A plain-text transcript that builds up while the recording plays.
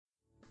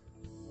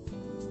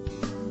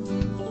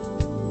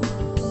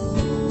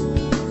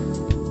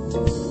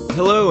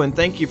Hello, and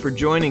thank you for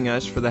joining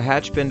us for the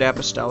Hatchbend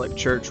Apostolic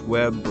Church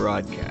web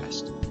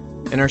broadcast.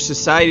 In our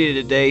society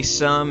today,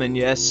 some, and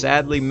yes,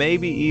 sadly,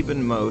 maybe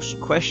even most,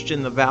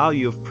 question the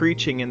value of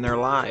preaching in their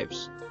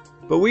lives.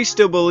 But we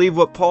still believe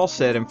what Paul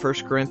said in 1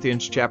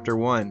 Corinthians chapter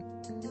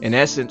 1. In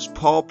essence,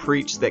 Paul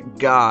preached that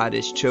God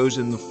has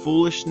chosen the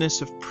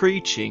foolishness of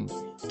preaching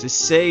to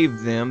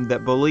save them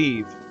that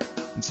believe.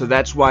 And so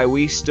that's why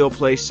we still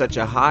place such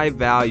a high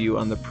value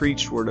on the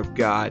preached word of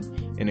God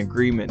in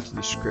agreement to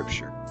the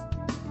Scripture.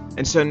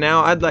 And so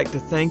now I'd like to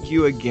thank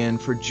you again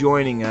for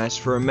joining us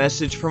for a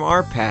message from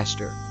our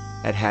pastor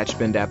at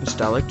Hatchbend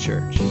Apostolic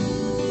Church. So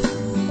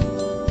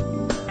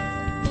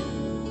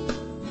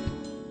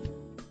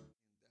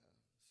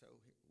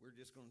we're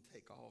just going to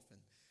take off and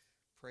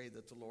pray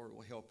that the Lord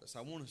will help us.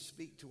 I want to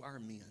speak to our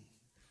men,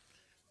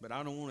 but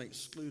I don't want to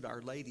exclude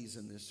our ladies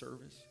in this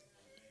service.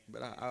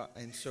 But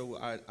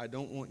I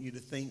don't want you to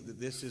think that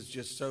this is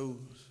just so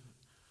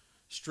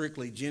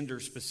strictly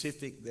gender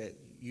specific that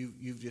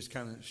you've just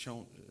kind of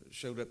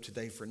showed up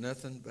today for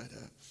nothing. But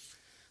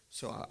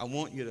so I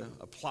want you to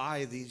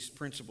apply these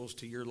principles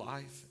to your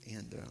life.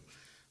 And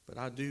but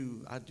I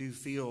do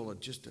feel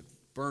just a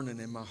burning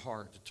in my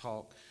heart to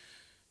talk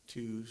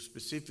to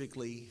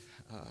specifically.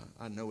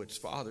 I know it's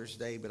Father's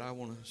Day, but I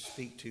want to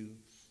speak to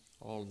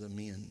all of the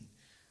men.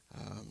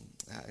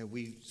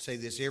 We say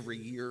this every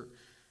year,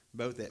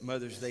 both at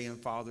Mother's Day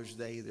and Father's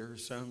Day. There are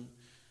some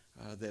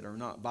that are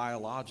not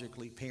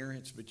biologically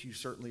parents, but you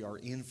certainly are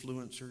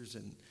influencers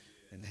and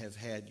have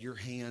had your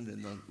hand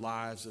in the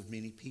lives of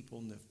many people,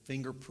 and the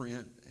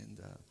fingerprint and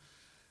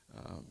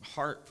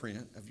heart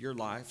print of your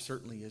life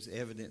certainly is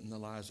evident in the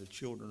lives of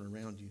children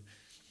around you.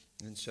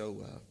 And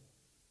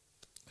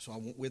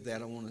with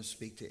that, I want to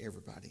speak to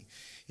everybody.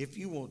 If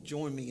you will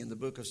join me in the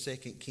book of 2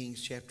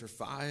 Kings chapter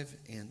 5,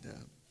 and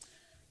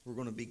we're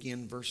going to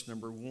begin verse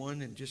number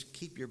 1, and just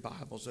keep your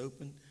Bibles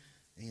open.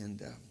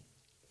 And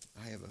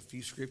I have a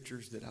few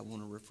scriptures that I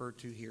want to refer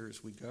to here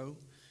as we go,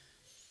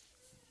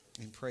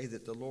 and pray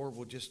that the Lord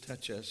will just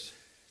touch us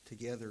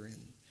together,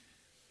 and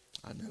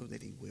I know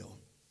that He will.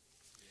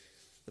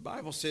 The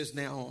Bible says,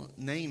 now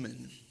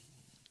Naaman,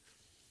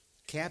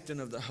 captain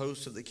of the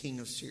host of the king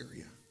of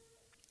Syria,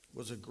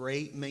 was a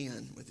great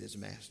man with his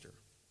master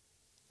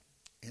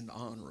and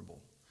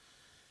honorable,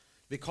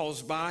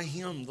 because by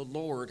him the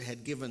Lord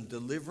had given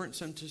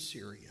deliverance unto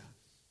Syria.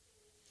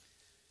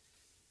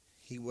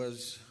 He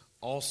was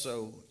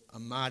also a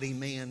mighty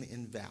man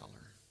in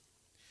valor.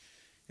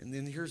 And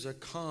then here's a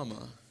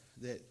comma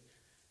that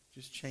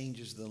just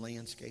changes the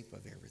landscape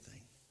of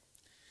everything.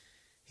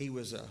 He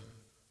was a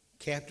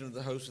captain of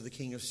the host of the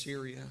king of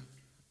Syria,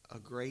 a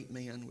great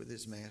man with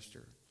his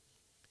master.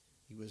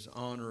 He was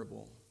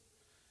honorable.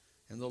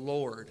 And the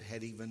Lord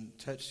had even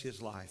touched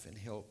his life and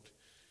helped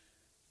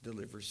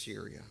deliver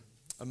Syria.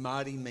 A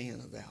mighty man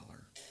of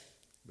valor,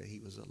 but he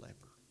was a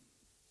leper.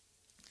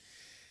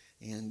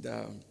 And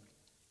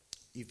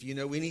if you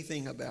know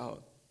anything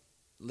about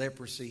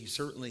leprosy,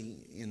 certainly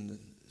in the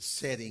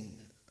setting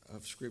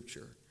of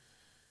Scripture,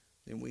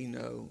 then we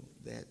know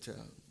that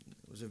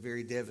it was a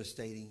very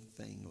devastating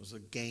thing. It was a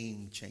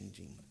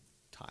game-changing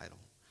title.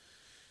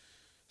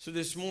 So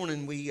this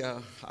morning,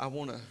 I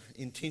want to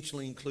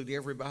intentionally include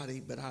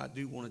everybody, but I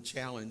do want to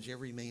challenge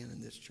every man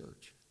in this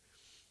church.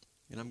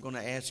 And I'm going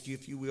to ask you,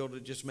 if you will, to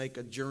just make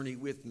a journey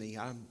with me.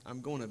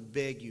 I'm going to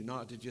beg you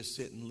not to just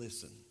sit and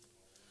listen.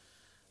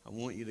 I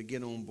want you to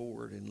get on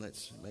board, and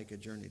let's make a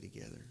journey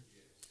together.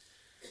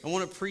 I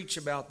want to preach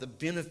about the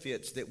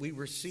benefits that we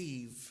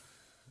receive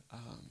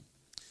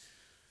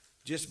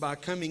just by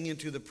coming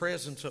into the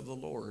presence of the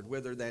Lord,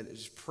 whether that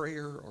is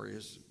prayer or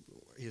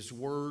His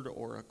Word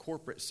or a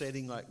corporate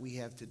setting like we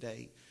have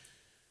today.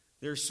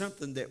 There's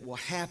something that will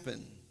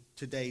happen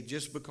today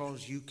just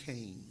because you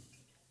came.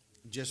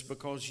 Just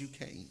because you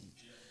came.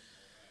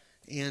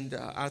 And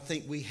I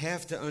think we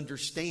have to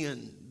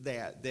understand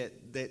that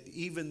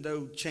even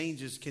though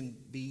changes can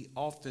be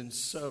often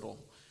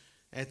subtle,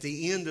 at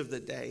the end of the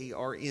day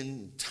or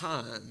in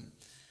time,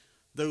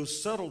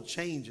 those subtle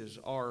changes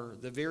are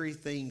the very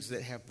things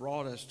that have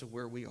brought us to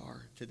where we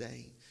are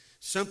today.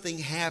 Something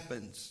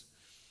happens.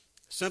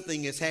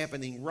 Something is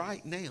happening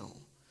right now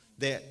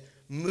that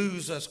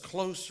moves us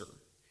closer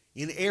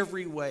in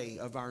every way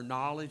of our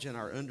knowledge and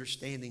our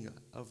understanding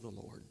of the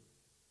Lord.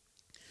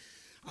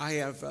 I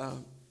have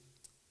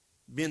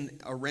been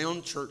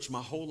around church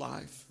my whole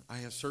life. I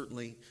have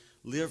certainly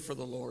lived for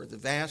the Lord the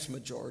vast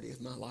majority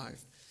of my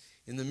life.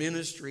 In the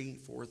ministry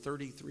for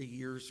 33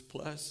 years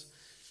plus.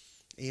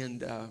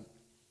 And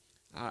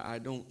I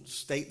don't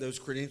state those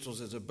credentials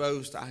as a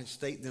boast. I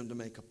state them to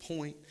make a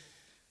point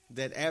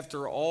that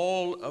after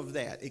all of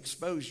that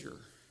exposure,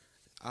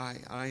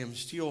 I am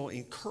still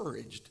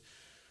encouraged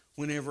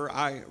whenever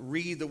I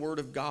read the Word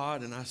of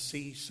God and I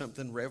see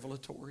something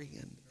revelatory.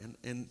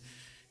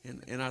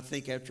 And I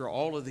think after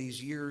all of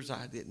these years,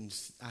 I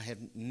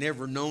had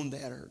never known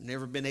that or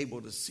never been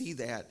able to see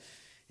that.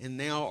 And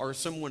now, or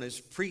someone is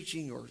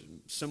preaching or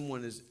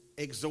someone is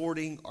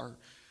exhorting or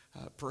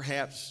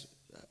perhaps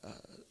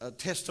a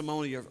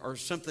testimony or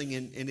something,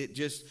 and it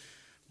just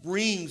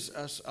brings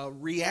us a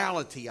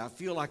reality. I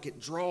feel like it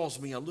draws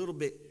me a little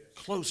bit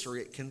closer.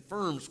 It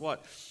confirms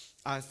what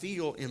I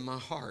feel in my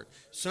heart.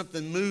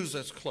 Something moves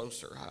us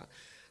closer.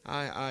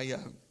 I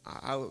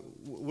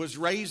was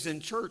raised in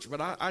church,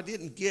 but I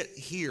didn't get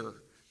here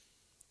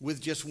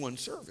with just one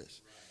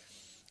service.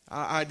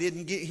 I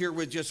didn't get here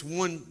with just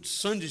one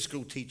Sunday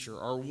school teacher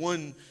or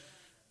one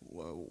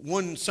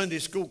Sunday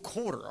school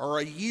quarter or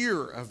a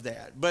year of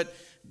that, but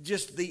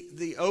just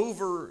the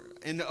over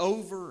and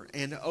over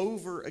and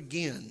over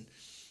again,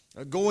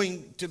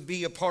 going to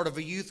be a part of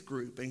a youth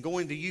group and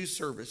going to youth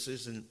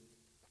services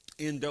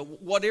and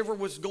whatever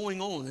was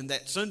going on in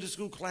that Sunday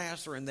school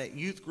class or in that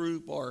youth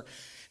group or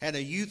at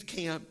a youth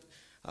camp,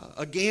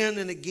 again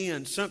and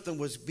again, something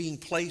was being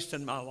placed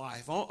in my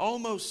life,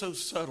 almost so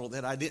subtle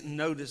that I didn't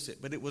notice it,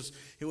 but it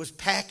was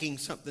packing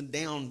something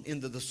down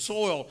into the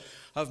soil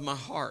of my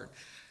heart.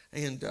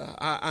 And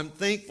I'm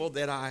thankful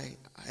that I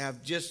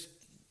have just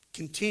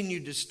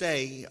continued to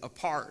stay a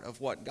part of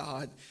what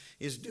God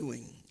is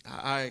doing.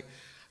 I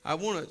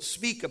want to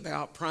speak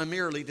about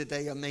primarily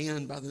today a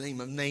man by the name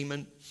of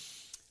Naaman.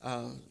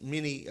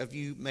 Many of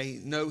you may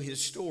know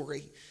his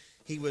story.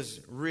 He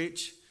was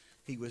rich,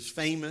 he was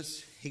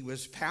famous, he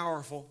was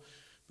powerful,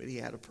 but he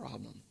had a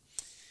problem.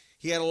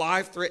 He had a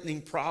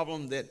life-threatening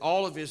problem that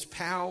all of his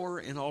power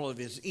and all of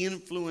his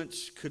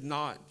influence could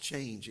not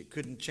change. It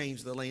couldn't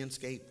change the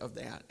landscape of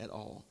that at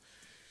all.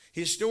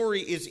 His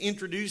story is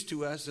introduced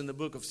to us in the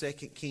book of 2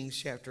 Kings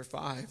chapter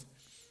 5.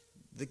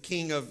 The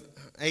king of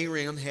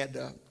Aram had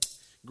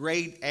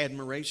great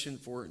admiration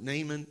for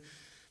Naaman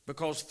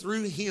because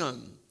through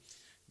him,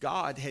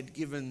 God had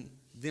given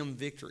them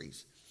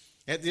victories.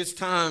 At this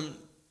time,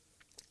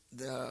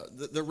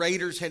 the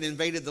raiders had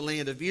invaded the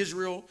land of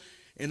Israel,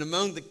 and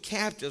among the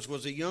captives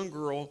was a young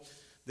girl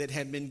that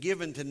had been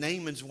given to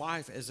Naaman's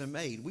wife as a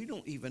maid. We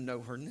don't even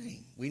know her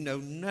name. We know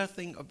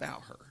nothing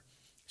about her.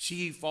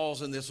 She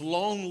falls in this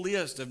long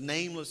list of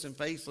nameless and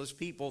faceless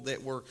people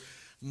that were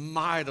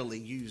mightily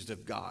used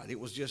of God. It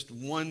was just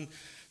one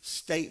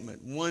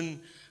statement,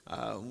 one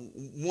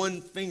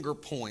finger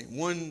point,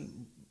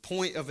 one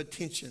point of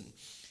attention.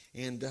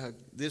 And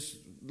this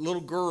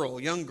little girl,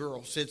 young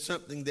girl, said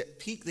something that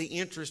piqued the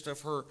interest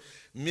of her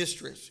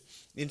mistress.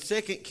 In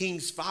 2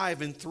 Kings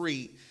 5 and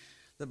 3,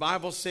 the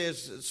Bible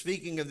says,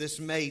 speaking of this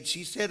maid,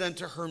 she said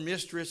unto her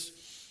mistress,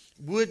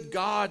 "Would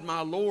God, my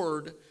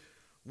Lord,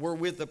 were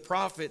with the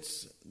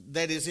prophets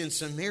that is in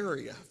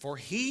Samaria, for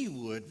he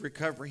would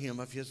recover him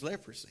of his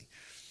leprosy."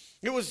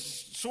 It was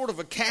sort of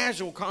a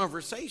casual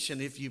conversation,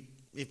 if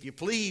you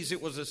please.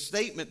 It was a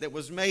statement that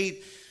was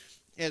made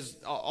as,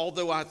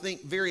 although I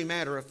think very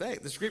matter of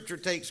fact. The scripture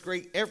takes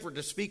great effort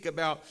to speak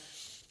about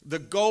the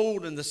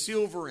gold and the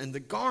silver and the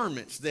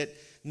garments that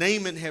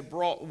Naaman had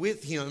brought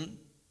with him.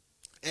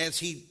 As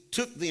he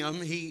took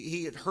them,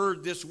 he had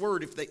heard this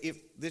word.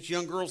 If this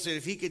young girl said,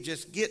 if he could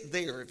just get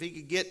there, if he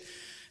could get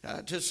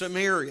to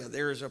Samaria,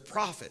 there is a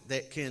prophet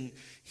that can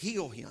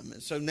heal him.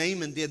 And so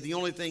Naaman did the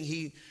only thing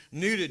he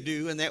knew to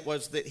do, and that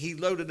was that he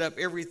loaded up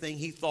everything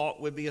he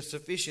thought would be a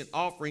sufficient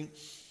offering.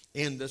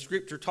 And the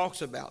scripture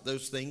talks about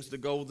those things, the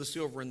gold, the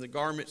silver, and the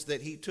garments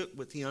that he took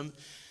with him.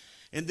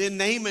 And then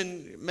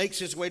Naaman makes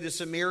his way to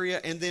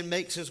Samaria and then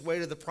makes his way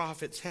to the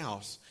prophet's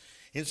house.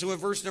 And so in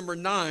verse number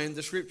 9,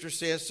 the scripture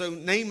says, "So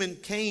Naaman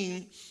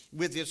came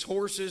with his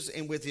horses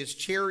and with his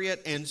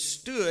chariot and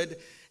stood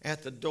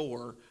at the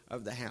door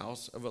of the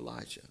house of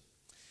Elijah."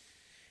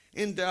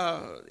 And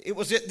it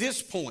was at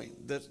this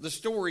point that the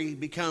story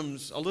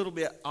becomes a little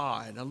bit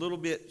odd, a little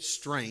bit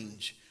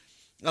strange.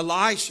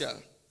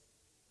 Elisha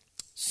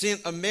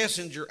sent a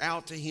messenger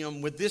out to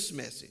him with this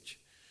message: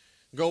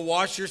 "Go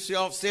wash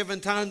yourself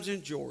 7 times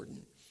in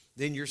Jordan,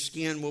 then your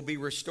skin will be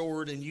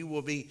restored and you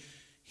will be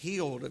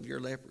healed of your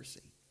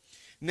leprosy."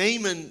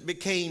 Naaman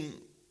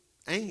became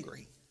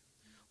angry,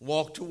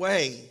 walked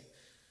away,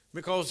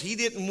 because he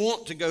didn't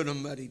want to go to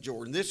muddy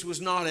Jordan. This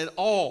was not at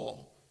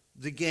all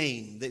the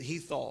game that he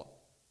thought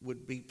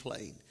would be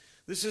played.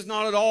 This is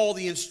not at all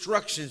the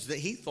instructions that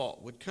he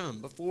thought would come.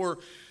 Before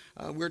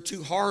we're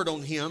too hard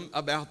on him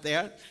about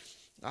that,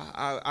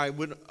 I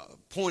would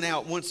point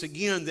out once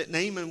again that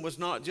Naaman was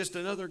not just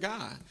another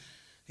guy.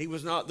 He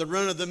was not the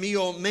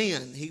run-of-the-mill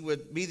man. He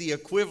would be the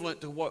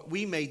equivalent to what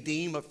we may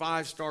deem a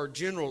 5-star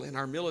general in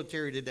our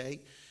military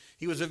today.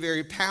 He was a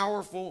very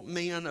powerful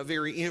man, a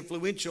very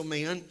influential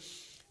man.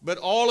 But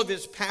all of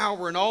his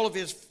power and all of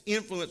his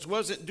influence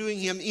wasn't doing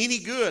him any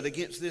good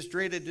against this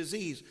dreaded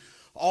disease.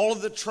 All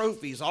of the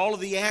trophies, all of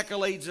the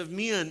accolades of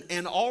men,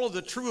 and all of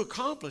the true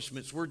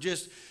accomplishments were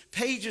just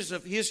pages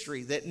of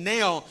history that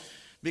now,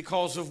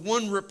 because of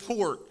one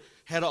report,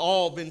 had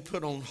all been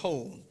put on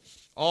hold.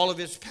 All of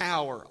his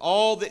power,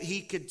 all that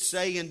he could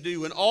say and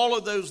do, and all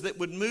of those that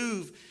would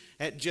move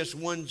at just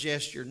one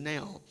gesture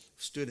now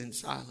stood in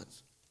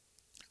silence.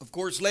 Of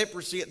course,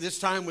 leprosy at this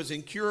time was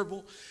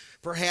incurable.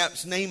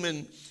 Perhaps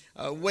Naaman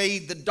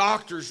weighed the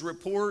doctor's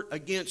report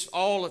against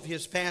all of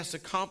his past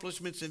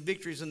accomplishments and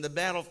victories in the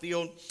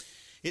battlefield.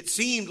 It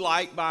seemed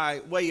like, by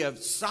way of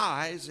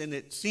size, and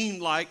it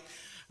seemed like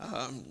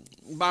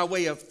by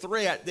way of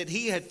threat, that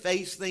he had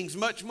faced things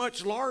much,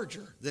 much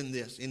larger than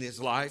this in his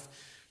life.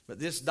 But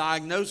this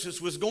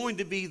diagnosis was going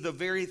to be the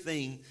very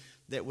thing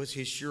that was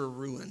his sure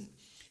ruin.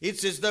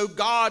 It's as though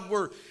God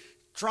were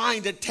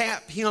trying to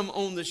tap him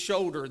on the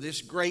shoulder,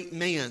 this great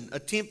man,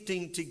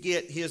 attempting to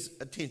get his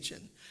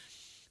attention.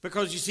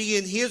 Because you see,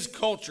 in his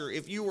culture,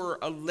 if you were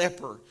a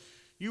leper,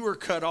 you were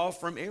cut off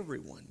from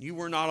everyone. You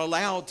were not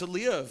allowed to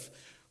live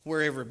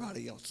where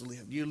everybody else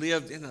lived. You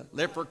lived in a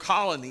leper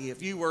colony.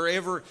 If you were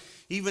ever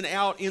even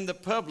out in the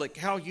public,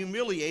 how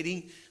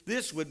humiliating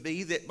this would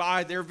be, that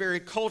by their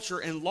very culture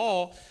and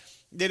law,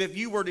 that if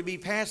you were to be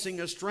passing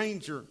a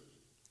stranger,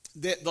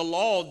 that the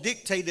law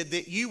dictated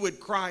that you would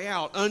cry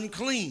out,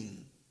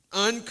 unclean,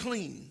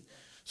 unclean,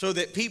 so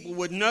that people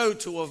would know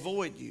to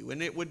avoid you.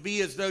 And it would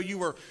be as though you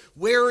were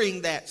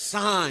wearing that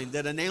sign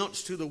that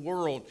announced to the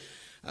world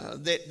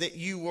that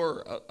you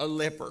were a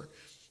leper.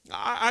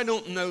 I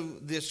don't know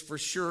this for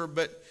sure,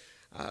 but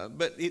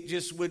it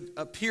just would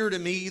appear to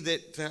me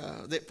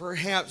that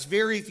perhaps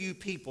very few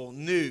people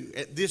knew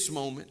at this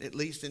moment, at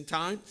least in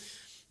time,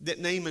 that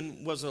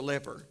Naaman was a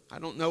leper. I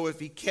don't know if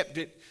he kept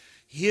it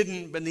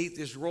hidden beneath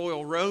his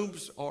royal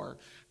robes or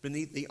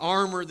beneath the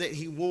armor that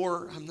he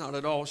wore. I'm not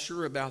at all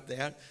sure about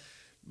that.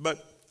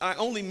 But I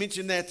only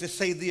mention that to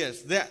say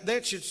this,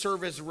 that should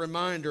serve as a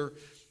reminder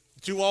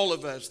to all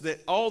of us that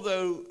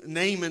although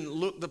Naaman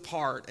looked the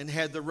part and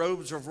had the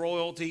robes of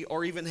royalty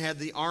or even had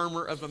the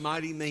armor of a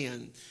mighty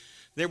man,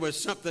 there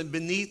was something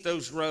beneath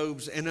those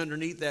robes and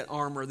underneath that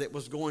armor that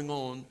was going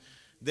on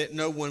that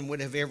no one would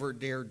have ever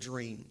dared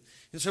dream.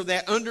 And so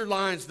that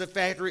underlines the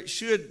fact, or it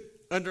should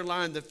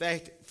underline the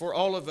fact for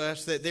all of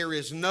us, that there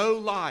is no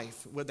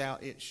life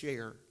without its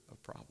share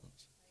of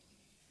problems.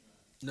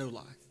 No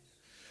life.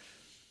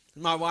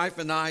 My wife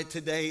and I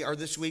today, or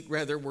this week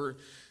rather, were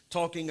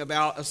talking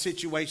about a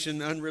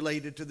situation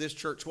unrelated to this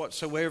church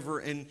whatsoever,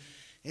 and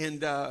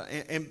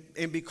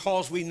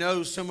because we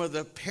know some of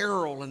the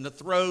peril and the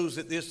throes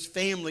that this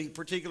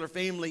particular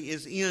family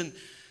is in,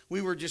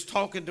 we were just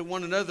talking to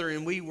one another,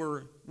 and we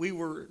were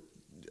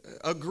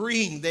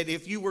agreeing that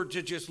if you were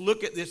to just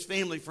look at this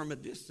family from a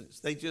distance,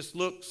 they just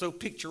look so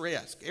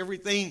picturesque.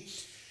 Everything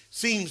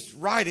seems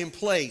right in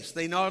place.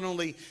 They not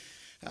only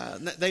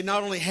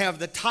have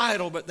the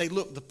title, but they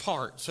look the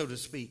part, so to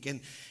speak.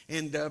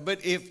 But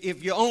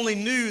if you only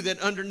knew that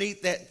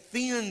underneath that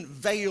thin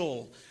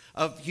veil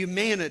of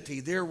humanity,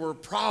 there were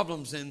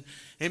problems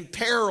and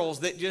perils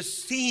that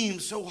just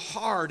seemed so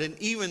hard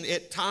and even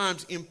at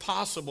times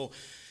impossible.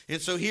 And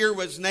so here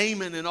was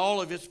Naaman in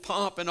all of his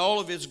pomp and all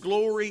of his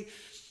glory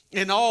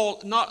and all,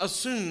 not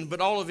assumed,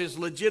 but all of his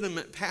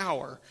legitimate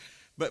power.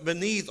 But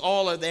beneath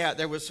all of that,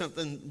 there was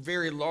something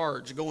very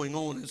large going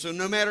on. And so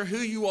no matter who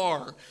you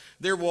are,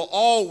 there will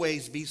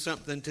always be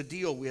something to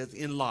deal with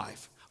in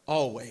life.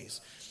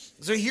 Always.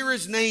 So here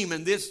is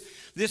Naaman,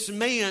 this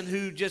man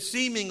who just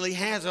seemingly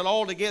has it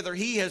all together.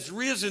 He has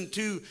risen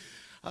to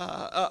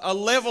a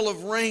level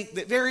of rank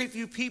that very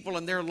few people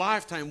in their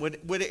lifetime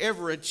would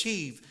ever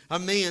achieve. A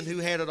man who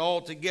had it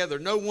all together.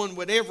 No one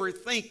would ever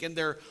think in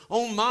their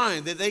own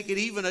mind that they could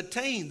even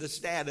attain the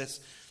status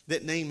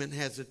that Naaman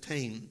has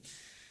attained.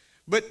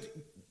 But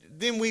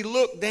then we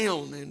look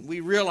down and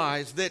we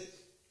realize that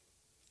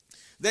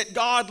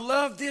God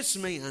loved this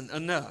man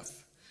enough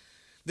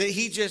that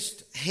he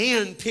just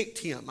handpicked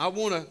him. I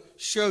want to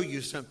show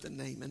you something,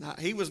 Naaman.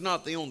 He was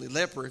not the only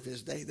leper of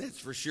his day, that's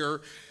for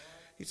sure.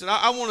 He said,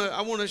 I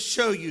want to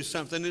show you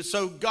something. And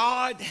so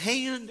God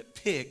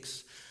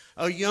handpicks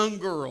a young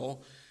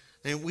girl,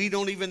 and we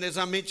don't even, as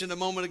I mentioned a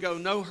moment ago,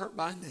 know her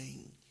by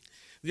name.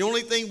 The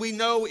only thing we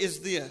know is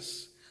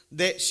this,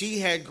 that she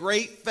had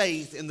great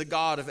faith in the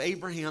God of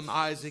Abraham,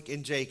 Isaac,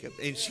 and Jacob.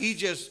 And she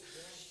just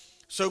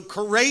so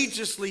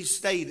courageously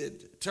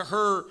stated to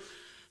her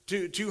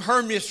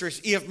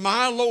mistress, if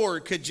my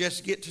Lord could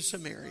just get to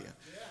Samaria.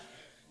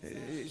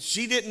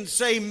 She didn't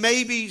say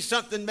maybe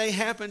something may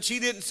happen. She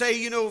didn't say,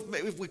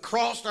 if we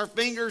crossed our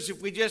fingers,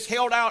 if we just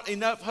held out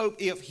enough hope,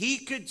 if he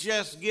could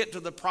just get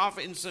to the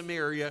prophet in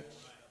Samaria,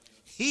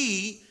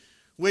 he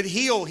would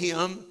heal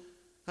him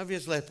of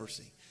his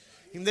leprosy.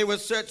 And there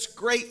was such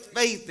great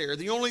faith there.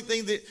 The only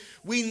thing that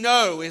we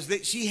know is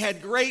that she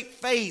had great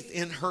faith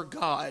in her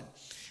God.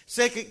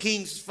 2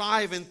 Kings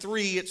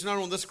 5:3, it's not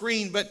on the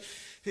screen, but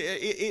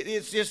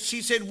it's just,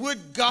 she said,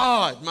 would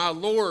God, my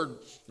Lord,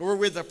 were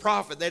with the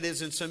prophet that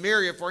is in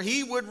Samaria, for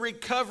he would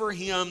recover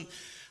him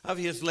of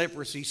his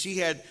leprosy. She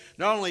had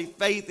not only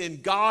faith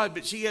in God,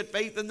 but she had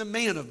faith in the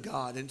man of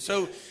God. And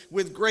so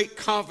with great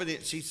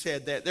confidence she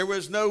said that. There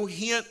was no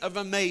hint of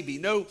a maybe,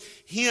 no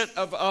hint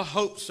of a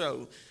hope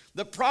so.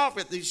 The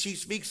prophet that she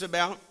speaks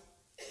about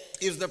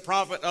is the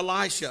prophet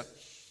Elisha.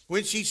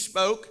 When she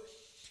spoke,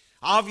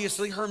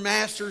 obviously her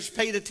masters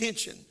paid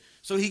attention.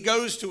 So he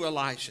goes to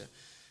Elisha.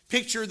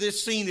 Picture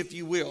this scene, if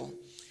you will.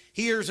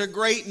 Here's a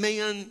great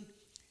man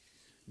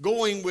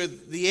going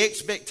with the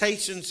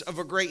expectations of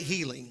a great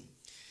healing.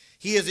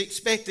 He is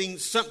expecting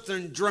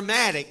something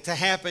dramatic to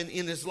happen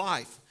in his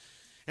life.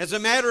 As a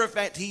matter of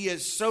fact, he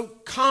is so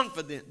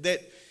confident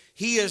that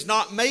he is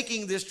not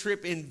making this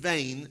trip in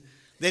vain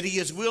that he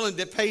is willing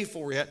to pay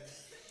for it.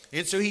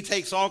 And so he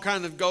takes all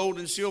kinds of gold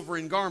and silver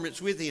and garments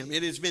with him.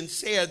 It has been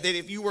said that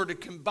if you were to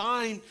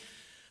combine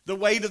the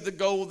weight of the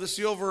gold, the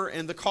silver,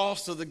 and the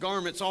cost of the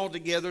garments all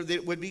together, that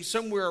it would be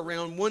somewhere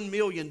around $1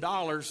 million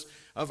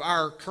of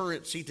our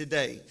currency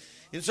today.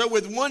 And so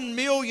with $1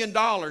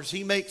 million,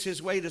 he makes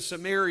his way to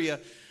Samaria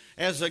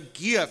as a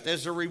gift,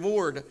 as a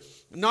reward.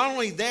 Not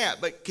only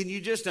that, but can you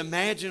just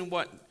imagine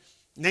what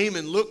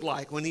Naaman looked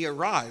like when he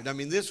arrived? I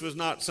mean, this was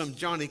not some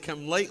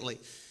Johnny-come-lately.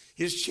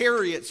 His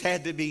chariots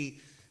had to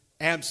be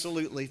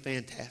absolutely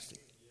fantastic.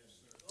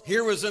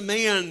 Here was a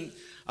man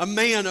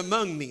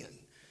among men.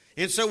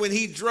 And so when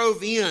he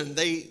drove in,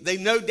 they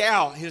no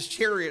doubt, his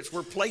chariots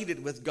were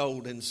plated with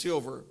gold and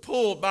silver,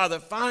 pulled by the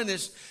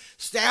finest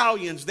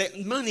stallions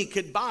that money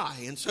could buy.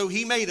 And so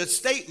he made a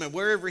statement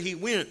wherever he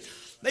went.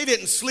 They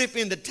didn't slip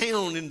into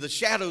town in the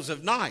shadows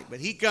of night, but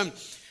he come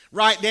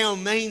right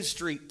down Main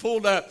Street,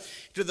 pulled up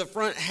to the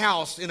front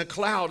house in a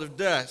cloud of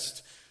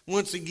dust.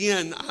 Once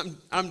again,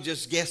 I'm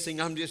just guessing.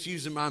 I'm just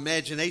using my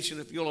imagination,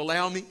 if you'll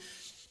allow me.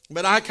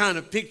 But I kind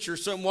of picture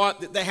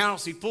somewhat that the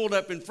house he pulled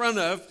up in front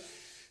of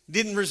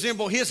didn't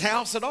resemble his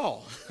house at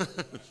all.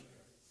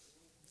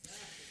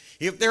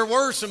 If there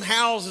were some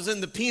houses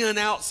in the pen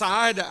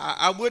outside,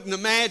 I wouldn't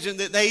imagine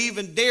that they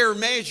even dare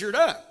measured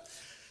up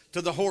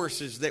to the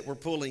horses that were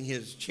pulling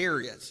his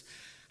chariots.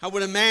 I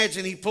would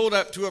imagine he pulled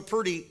up to a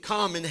pretty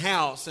common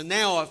house, and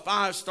now a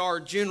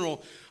 5-star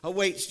general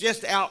awaits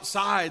just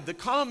outside the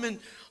common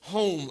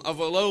home of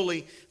a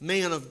lowly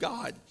man of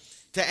God.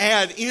 To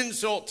add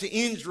insult to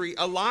injury,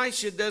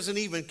 Elisha doesn't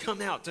even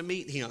come out to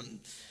meet him.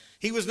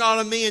 He was not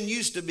a man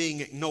used to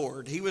being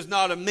ignored. He was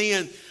not a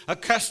man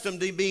accustomed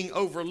to being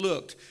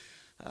overlooked.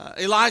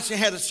 Elisha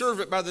had a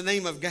servant by the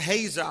name of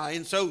Gehazi,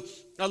 and so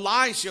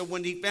Elisha,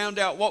 when he found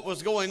out what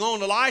was going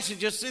on, Elisha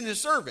just sent his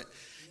servant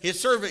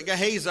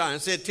Gehazi,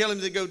 and said, tell him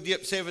to go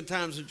dip 7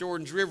 times in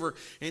Jordan's river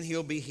and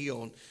he'll be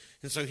healed.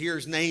 And so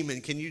here's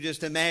Naaman. Can you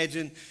just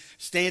imagine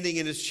standing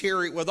in his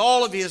chariot with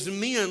all of his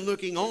men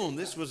looking on?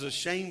 This was a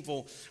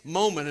shameful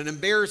moment, an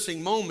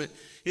embarrassing moment.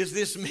 Is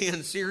this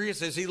man serious?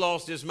 Has he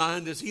lost his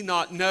mind? Does he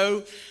not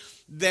know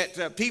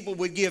that people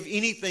would give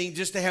anything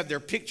just to have their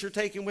picture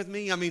taken with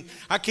me? I mean,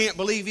 I can't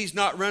believe he's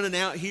not running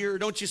out here.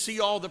 Don't you see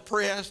all the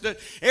press?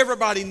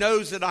 Everybody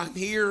knows that I'm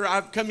here.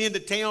 I've come into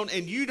town,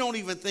 and you don't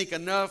even think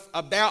enough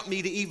about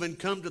me to even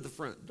come to the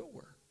front door.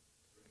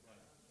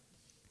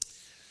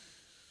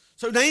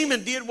 So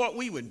Naaman did what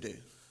we would do,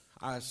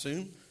 I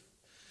assume.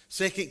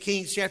 2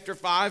 Kings chapter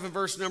 5 and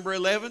verse number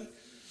 11.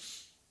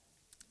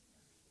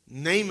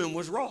 Naaman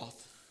was wroth.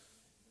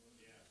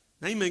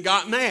 Naaman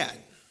got mad.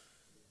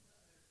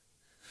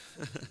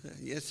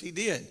 Yes, he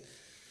did.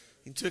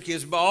 He took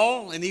his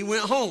ball and he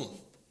went home.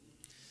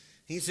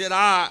 He said,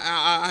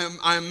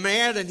 I'm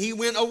mad, and he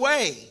went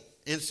away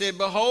and said,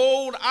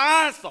 behold,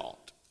 I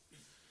thought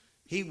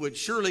he would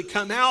surely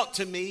come out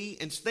to me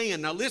and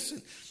stand. Now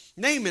listen,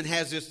 Naaman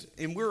has this,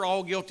 and we're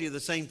all guilty of the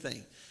same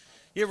thing.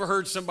 You ever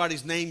heard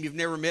somebody's name, you've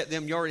never met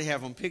them, you already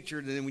have them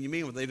pictured, and then when you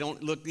meet them, they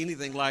don't look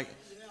anything like,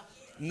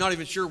 I'm not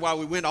even sure why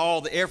we went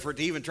all the effort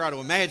to even try to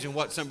imagine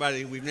what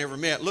somebody we've never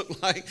met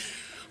looked like.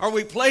 Or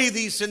we play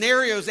these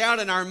scenarios out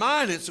in our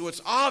mind, and so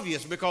it's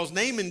obvious because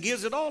Naaman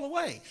gives it all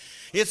away.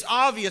 It's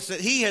obvious that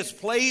he has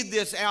played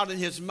this out in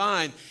his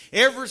mind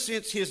ever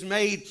since his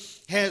maid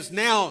has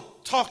now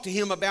talked to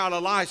him about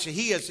Elisha.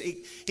 He has,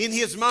 in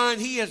his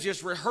mind, he has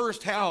just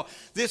rehearsed how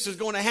this is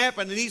going to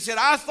happen. And he said,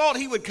 I thought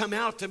he would come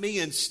out to me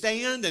and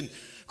stand and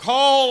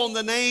call on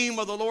the name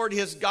of the Lord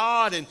his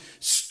God and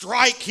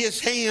strike his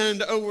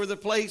hand over the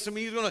place. I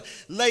mean, he's going to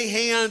lay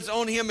hands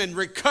on him and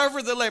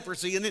recover the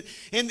leprosy.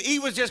 And he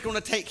was just going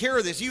to take care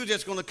of this. He was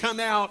just going to come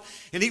out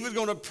and he was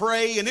going to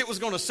pray, and it was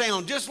going to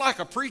sound just like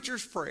a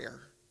preacher's prayer.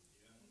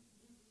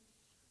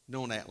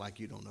 Don't act like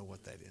you don't know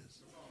what that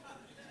is.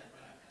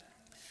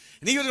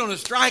 And he was going to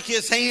strike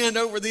his hand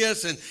over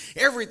this, and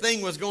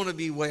everything was going to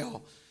be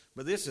well.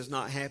 But this is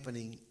not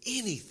happening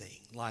anything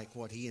like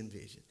what he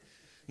envisioned.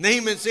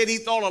 Naaman said he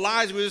thought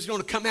Elijah was just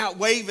going to come out,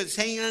 wave his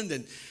hand,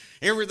 and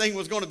everything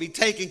was going to be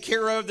taken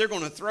care of. They're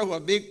going to throw a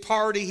big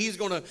party. He's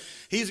going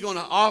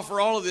to offer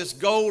all of this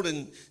gold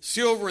and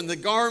silver and the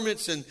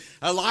garments, and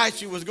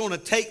Elisha was going to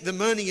take the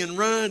money and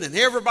run, and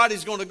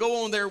everybody's going to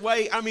go on their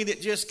way. I mean,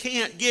 it just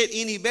can't get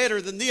any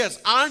better than this.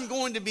 I'm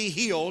going to be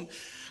healed.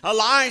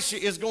 Elisha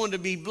is going to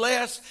be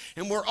blessed,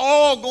 and we're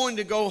all going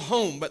to go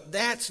home. But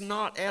that's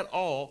not at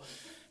all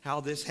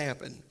how this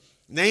happened.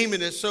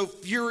 Naaman is so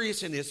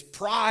furious, and his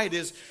pride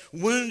is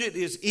wounded.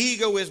 His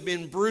ego has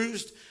been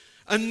bruised.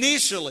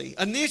 Initially,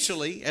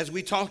 as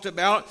we talked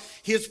about,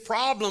 his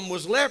problem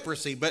was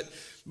leprosy.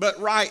 But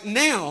right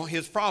now,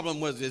 his problem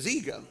was his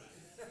ego.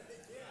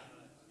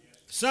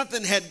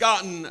 Something had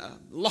gotten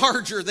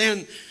larger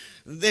than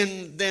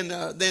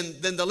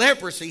the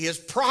leprosy. His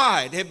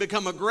pride had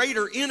become a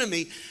greater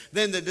enemy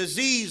than the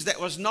disease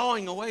that was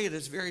gnawing away at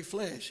his very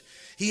flesh.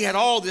 He had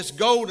all this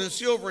gold and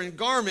silver and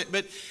garment,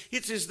 but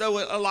it's as though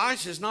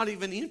Elisha is not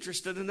even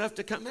interested enough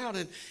to come out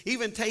and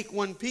even take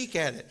one peek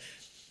at it.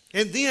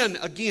 And then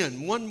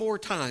again, one more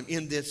time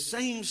in this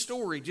same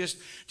story,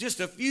 just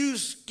a few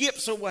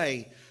skips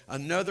away,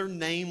 another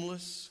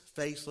nameless,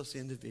 faceless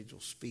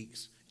individual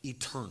speaks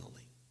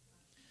eternally.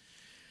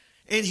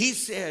 And he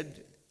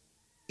said,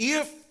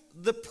 if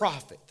the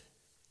prophet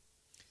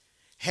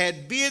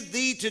had bid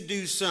thee to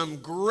do some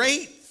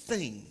great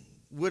thing,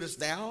 wouldest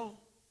thou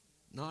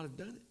not have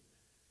done it?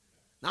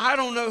 Now, I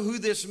don't know who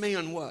this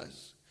man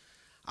was.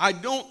 I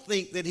don't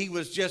think that he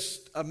was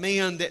just a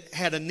man that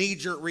had a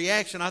knee-jerk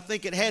reaction. I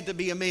think it had to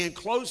be a man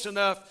close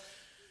enough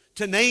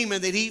to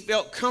Naaman that he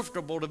felt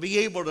comfortable to be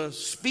able to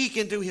speak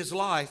into his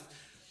life.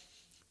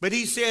 But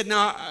he said,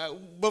 now,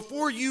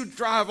 before you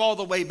drive all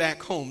the way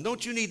back home,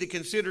 don't you need to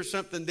consider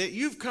something that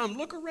you've come,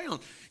 look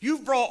around.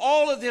 You've brought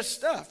all of this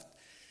stuff.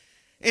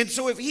 And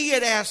so if he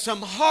had asked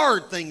some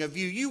hard thing of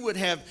you, you would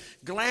have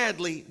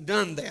gladly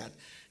done that.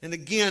 And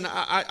again,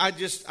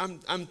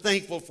 I'm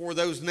thankful for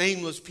those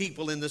nameless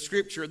people in the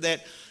scripture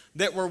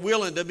that were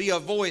willing to be a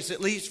voice,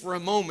 at least for a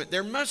moment.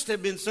 There must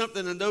have been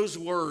something in those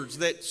words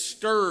that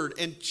stirred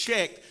and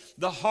checked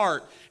the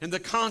heart and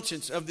the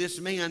conscience of this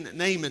man,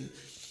 Naaman.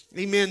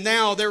 Amen.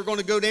 Now they're going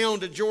to go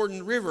down to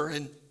Jordan River,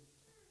 and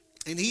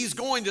he's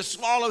going to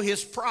swallow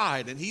his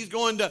pride, and he's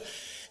going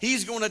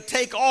to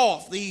take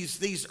off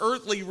these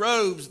earthly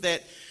robes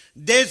that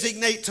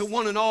designate to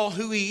one and all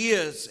who he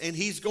is, and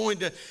he's going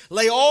to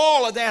lay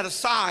all of that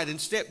aside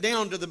and step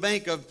down to the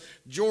bank of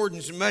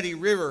Jordan's muddy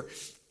river.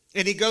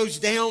 And he goes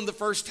down the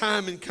first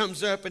time and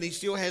comes up, and he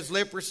still has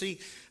leprosy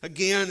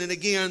again and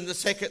again. The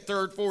second,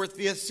 third, fourth,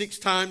 fifth,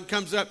 sixth time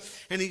comes up,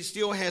 and he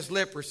still has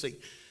leprosy.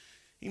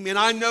 Amen.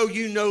 I know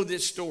you know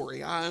this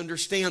story. I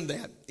understand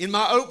that. In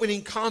my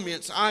opening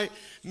comments, I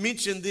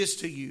mentioned this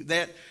to you,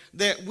 that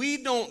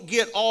we don't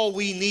get all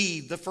we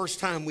need the first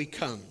time we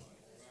come.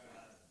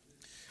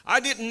 I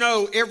didn't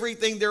know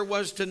everything there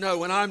was to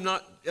know, and I'm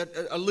not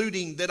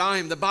alluding that I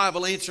am the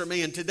Bible answer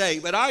man today,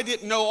 but I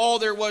didn't know all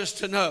there was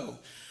to know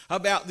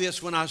about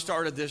this when I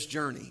started this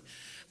journey.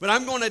 But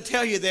I'm going to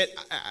tell you that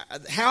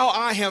how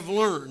I have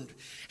learned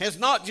has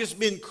not just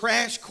been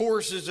crash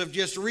courses of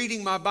just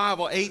reading my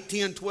Bible 8,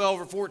 10,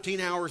 12, or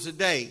 14 hours a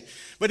day,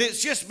 but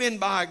it's just been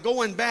by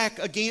going back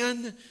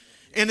again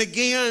and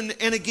again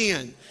and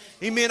again.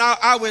 Amen.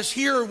 I was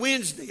here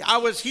Wednesday.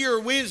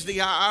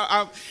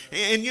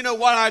 And you know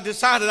what? I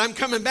decided I'm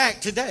coming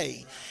back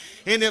today.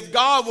 And if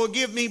God will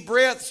give me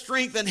breath,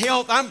 strength, and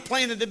health, I'm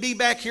planning to be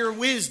back here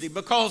Wednesday,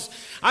 because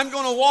I'm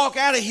going to walk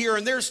out of here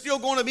and there's still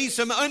going to be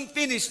some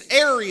unfinished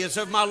areas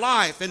of my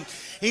life. And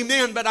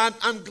amen. But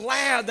I'm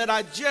glad that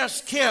I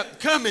just kept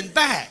coming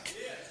back.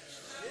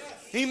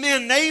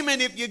 Amen.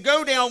 Naaman, if you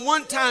go down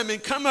one time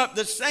and come up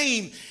the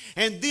same,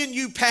 and then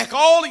you pack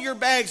all of your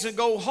bags and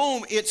go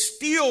home, it's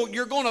still,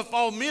 you're going to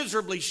fall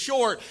miserably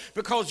short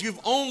because you've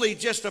only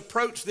just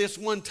approached this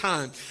one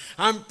time.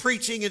 I'm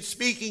preaching and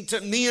speaking to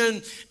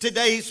men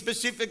today,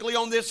 specifically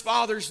on this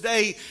Father's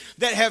Day,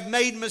 that have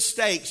made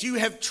mistakes. You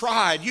have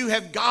tried. You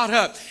have got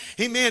up.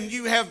 Amen.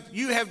 You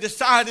have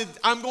decided,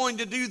 I'm going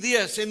to do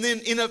this, and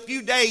then in a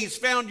few days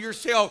found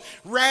yourself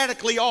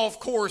radically off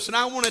course. And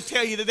I want to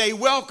tell you today,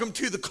 welcome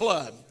to the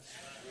club.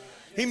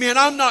 Amen.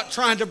 I'm not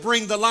trying to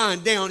bring the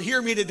line down.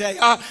 Hear me today.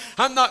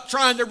 I'm not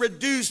trying to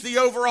reduce the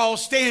overall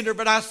standard,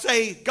 but I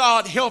say,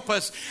 God, help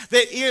us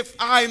that if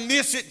I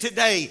miss it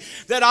today,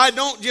 that I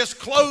don't just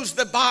close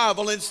the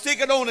Bible and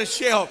stick it on a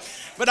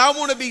shelf, but I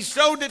want to be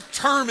so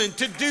determined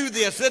to do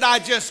this that I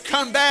just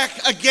come back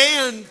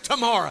again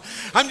tomorrow.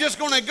 I'm just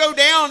going to go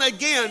down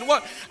again.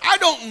 What? I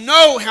don't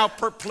know how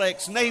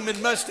perplexed Naaman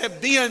must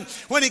have been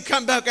when he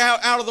come back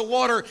out of the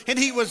water and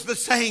he was the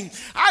same.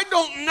 I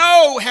don't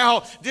know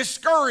how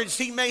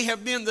discouraged he may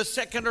have been the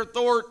second or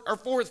third or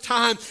fourth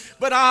time,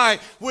 but I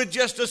would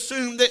just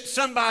assume that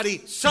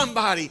somebody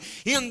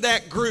in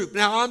that group.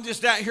 Now, I'm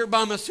just out here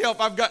by myself.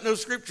 I've got no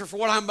scripture for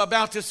what I'm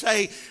about to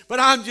say, but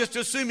I'm just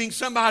assuming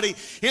somebody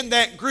in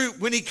that group,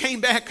 when he came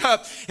back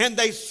up and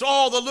they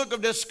saw the look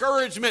of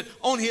discouragement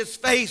on his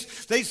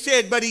face, they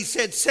said, but he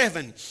said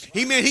 7.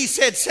 He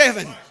said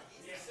 7.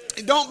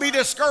 Don't be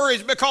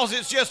discouraged because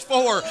it's just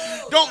 4.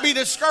 Don't be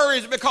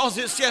discouraged because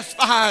it's just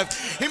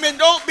 5. Amen.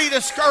 Don't be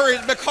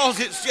discouraged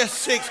because it's just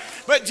 6.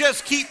 But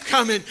just keep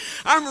coming.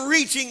 I'm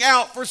reaching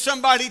out for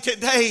somebody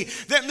today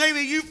that maybe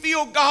you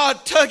feel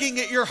God tugging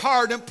at your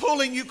heart and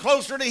pulling you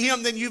closer to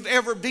Him than you've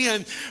ever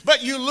been.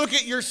 But you look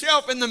at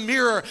yourself in the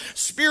mirror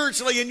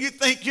spiritually and you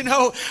think,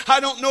 I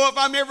don't know if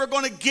I'm ever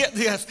going to get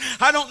this.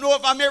 I don't know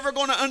if I'm ever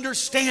going to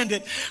understand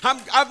it.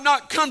 I've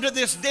not come to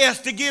this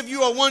desk to give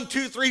you a 1,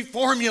 2, 3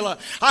 formula.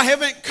 I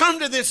haven't come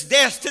to this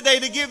desk today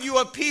to give you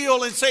a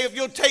pill and say if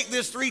you'll take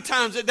this 3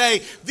 times a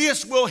day,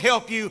 this will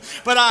help you.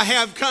 But I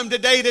have come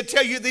today to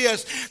tell you this,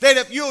 that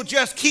if you'll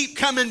just keep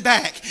coming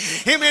back,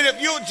 amen,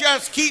 if you'll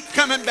just keep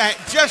coming back,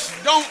 just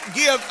don't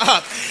give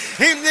up,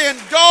 amen,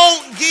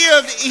 don't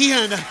give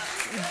in,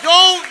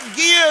 don't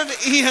give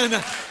in.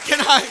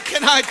 Can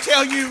I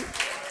tell you,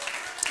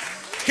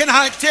 Can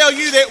I tell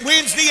you that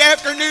Wednesday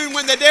afternoon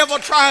when the devil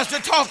tries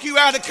to talk you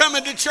out of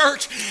coming to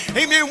church,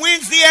 amen,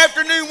 Wednesday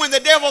afternoon when the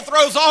devil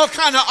throws all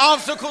kind of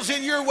obstacles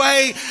in your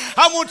way,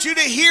 I want you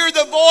to hear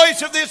the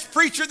voice of this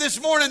preacher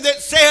this morning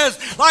that says,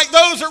 like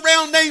those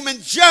around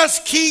Naaman,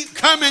 just keep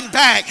coming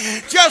back.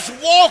 Just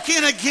walk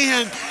in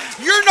again.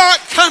 You're not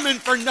coming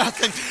for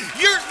nothing.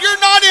 You're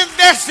not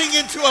investing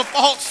into a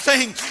false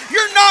thing.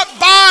 You're not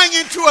buying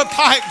into a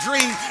pipe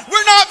dream.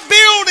 We're not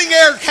building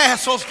air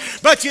castles,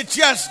 but you're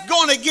just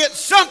going to get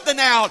something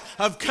out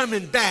of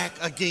coming back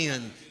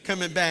again.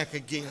 Coming back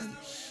again.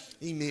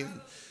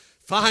 Amen.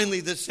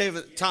 Finally, the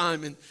seventh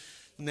time, and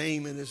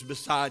Naaman is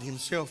beside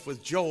himself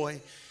with joy.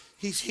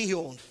 He's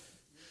healed.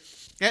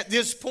 At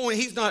this point,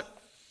 he's not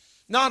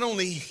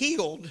only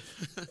healed,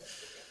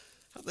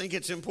 I think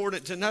it's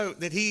important to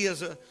note that he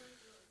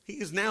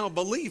is now a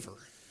believer.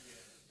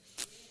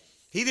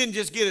 He didn't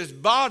just get his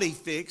body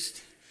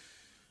fixed,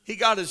 he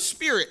got his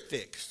spirit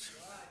fixed.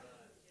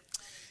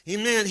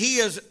 Amen. He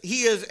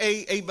is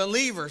a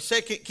believer.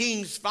 2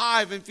 Kings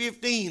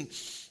 5:15.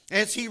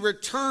 As he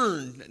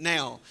returned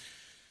now,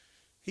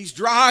 he's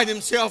dried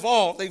himself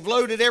off. They've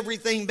loaded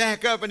everything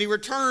back up, and he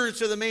returns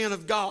to the man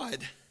of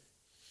God.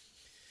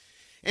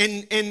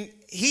 And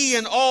he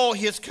and all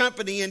his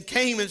company and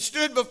came and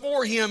stood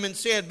before him and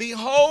said,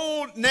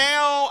 "Behold,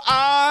 now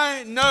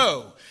I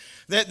know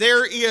that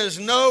there is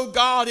no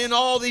God in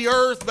all the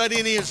earth but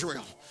in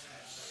Israel."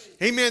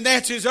 Amen.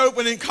 That's his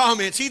opening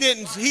comments. He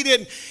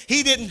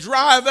didn't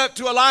drive up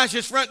to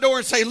Elijah's front door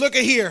and say, "Look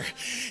at here."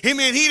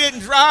 Amen. He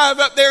didn't drive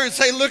up there and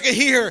say, "Look at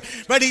here."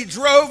 But he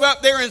drove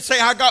up there and say,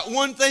 "I got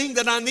one thing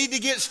that I need to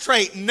get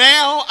straight.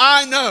 Now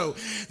I know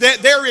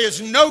that there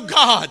is no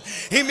God,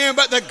 amen,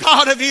 but the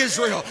God of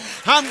Israel."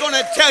 I'm going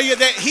to tell you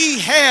that he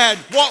had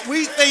what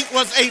we think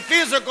was a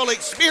physical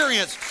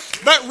experience,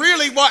 but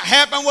really what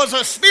happened was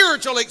a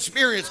spiritual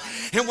experience.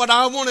 And what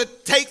I want to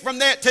take from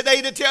that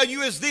today to tell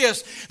you is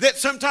this, that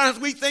sometimes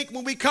we think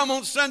when we come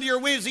on Sunday or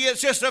Wednesday,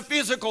 it's just a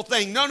physical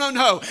thing. No.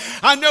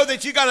 I know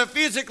that you got to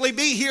physically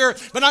be here,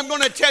 but I'm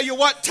going to tell you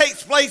what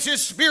takes place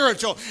is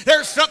spiritual.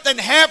 There's something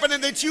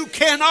happening that you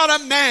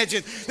cannot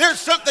imagine. There's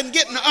something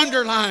getting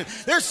underlined.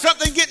 There's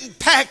something getting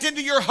packed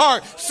into your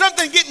heart.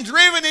 Something getting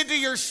driven into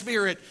your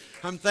spirit.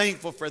 I'm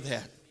thankful for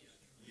that.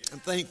 I'm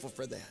thankful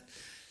for that.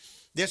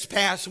 This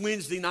past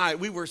Wednesday night,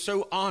 we were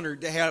so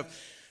honored to have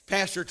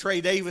Pastor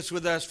Trey Davis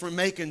with us from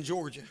Macon,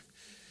 Georgia.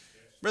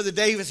 Brother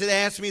Davis had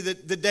asked me the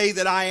day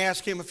that I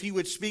asked him if he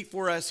would speak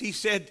for us. He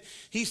said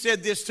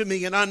this to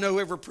me, and I know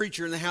every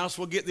preacher in the house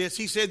will get this.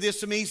 He said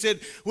this to me. He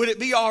said, "Would it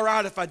be all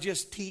right if I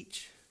just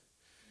teach?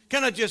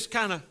 Can I just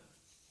kind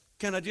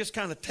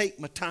of take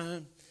my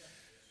time?"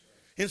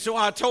 And so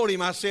I told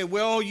him, I said,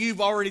 "Well, you've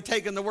already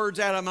taken the words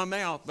out of my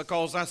mouth,"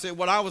 because I said,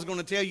 what I was going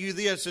to tell you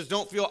this is,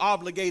 don't feel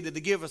obligated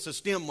to give us a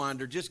stem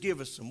winder. Just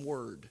give us some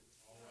word.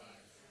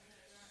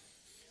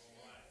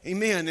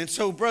 Amen. And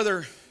so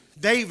Brother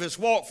Davis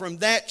walked from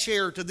that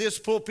chair to this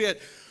pulpit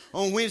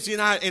on Wednesday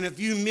night. And if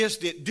you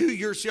missed it, do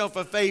yourself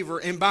a favor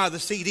and buy the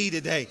CD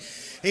today.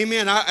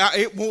 Amen.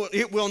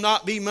 It will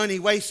not be money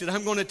wasted.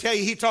 I'm going to tell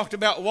you, he talked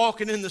about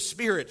walking in the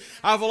Spirit.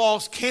 I've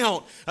lost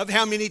count of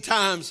how many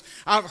times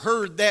I've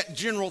heard that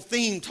general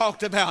theme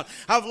talked about.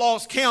 I've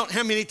lost count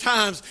how many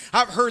times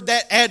I've heard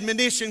that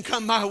admonition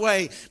come my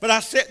way. But I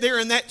sat there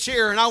in that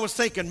chair and I was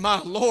thinking,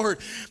 my Lord,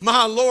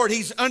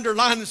 he's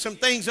underlining some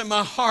things in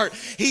my heart.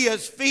 He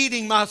is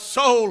feeding my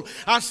soul.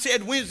 I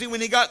said Wednesday when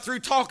he got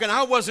through talking,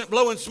 I wasn't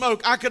blowing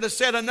smoke. I could have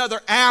said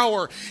another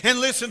hour and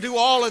listened to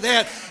all of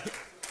that.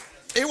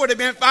 It would have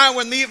been fine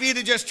with me if he'd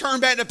have just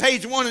turned back to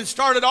page 1 and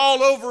started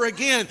all over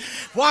again.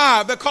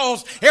 Why?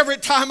 Because every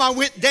time I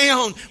went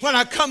down, when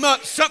I come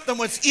up, something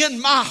was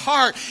in my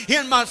heart,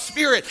 in my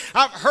spirit.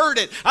 I've heard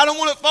it. I don't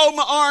want to fold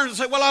my arms and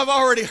say, well, I've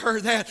already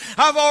heard that.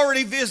 I've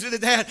already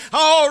visited that.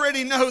 I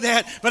already know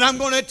that. But I'm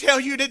going to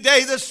tell you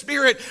today, the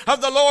Spirit of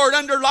the Lord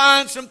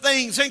underlined some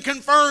things and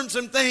confirmed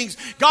some things.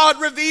 God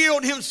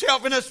revealed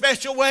himself in a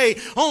special way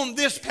on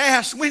this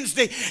past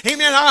Wednesday.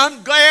 Amen.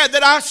 I'm glad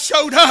that I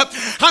showed up.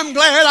 I'm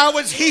glad I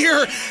was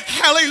here.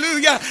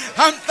 Hallelujah.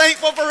 I'm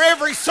thankful for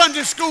every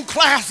Sunday school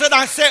class that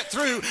I sat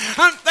through.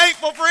 I'm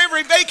thankful for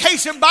every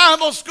vacation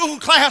Bible school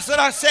class that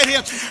I sat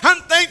in.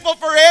 I'm thankful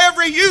for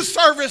every youth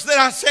service that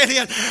I sat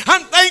in.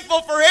 I'm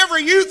thankful for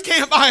every youth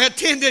camp I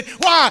attended.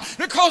 Why?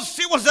 Because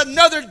it was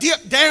another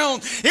dip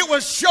down. It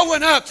was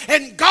showing up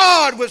and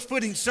God was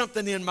putting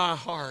something in my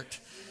heart.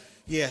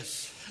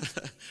 Yes.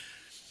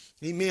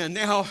 Amen.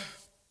 Now,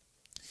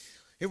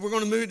 if we're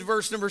going to move to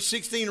verse number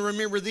 16,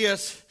 remember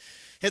this.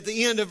 At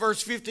the end of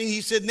verse 15, he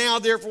said, now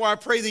therefore I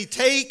pray thee,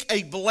 take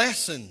a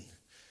blessing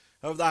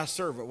of thy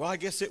servant. Well, I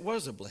guess it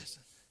was a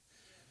blessing.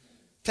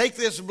 Take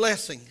this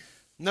blessing.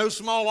 No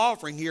small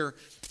offering here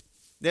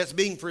that's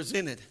being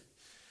presented.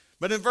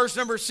 But in verse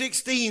number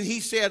 16, he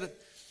said,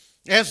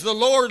 as the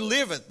Lord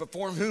liveth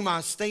before whom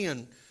I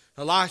stand,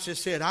 Elisha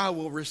said, I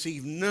will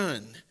receive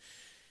none.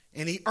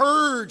 And he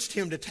urged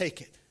him to take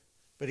it,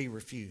 but he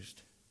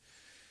refused.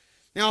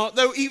 Now,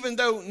 even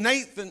though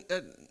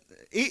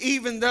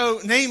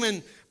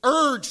Naaman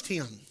urged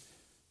him,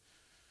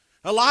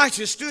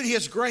 Elisha stood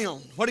his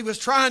ground. What he was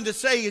trying to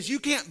say is, you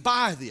can't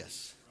buy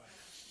this.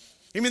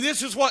 I mean,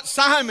 this is what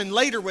Simon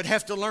later would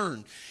have to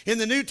learn in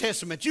the New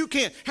Testament. You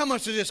can't, how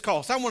much does this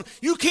cost?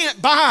 You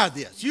can't buy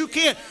this. You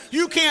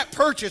can't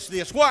purchase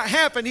this. What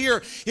happened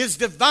here is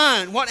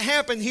divine. What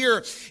happened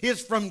here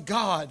is from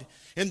God.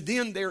 And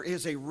then there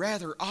is a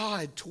rather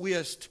odd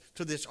twist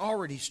to this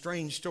already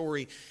strange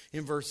story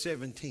in verse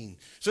 17.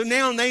 So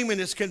now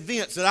Naaman is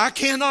convinced that I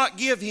cannot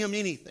give him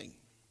anything.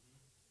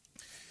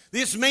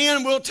 This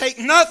man will take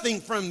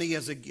nothing from me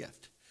as a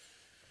gift.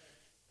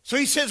 So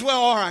he says, well,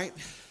 all right.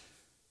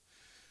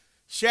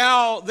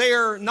 Shall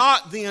there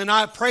not then,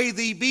 I pray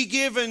thee, be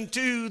given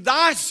to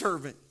thy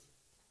servant?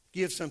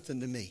 Give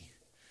something to me.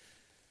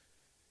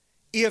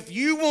 If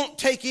you won't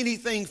take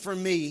anything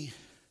from me,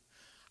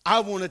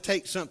 I want to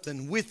take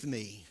something with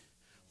me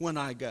when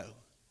I go.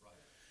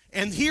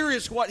 And here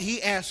is what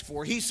he asked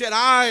for. He said,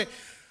 I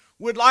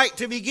would like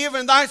to be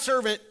given thy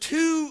servant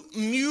 2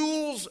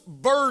 mules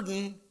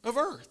burden of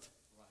earth.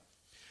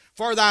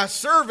 For thy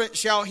servant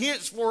shall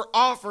henceforth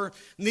offer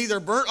neither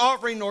burnt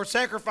offering nor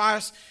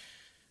sacrifice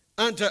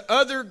unto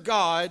other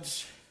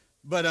gods,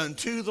 but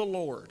unto the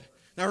Lord.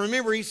 Now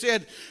remember, he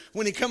said,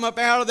 when he come up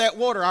out of that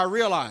water, I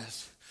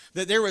realized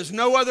that there was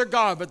no other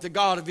God but the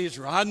God of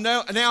Israel. I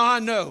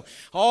know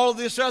all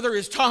this other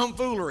is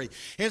tomfoolery.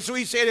 And so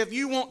he said, if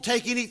you won't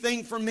take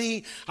anything from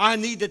me, I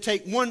need to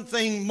take one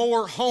thing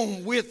more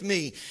home with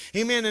me.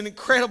 Amen. An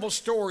incredible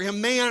story. A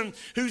man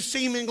who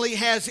seemingly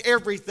has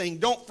everything.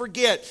 Don't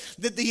forget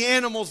that the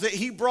animals that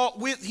he brought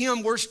with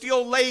him were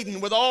still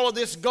laden with all of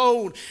this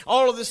gold,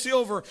 all of the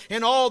silver,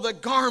 and all the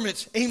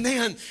garments.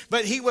 Amen.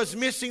 But he was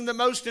missing the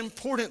most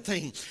important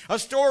thing. A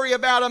story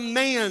about a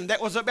man that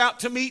was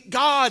about to meet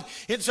God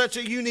in such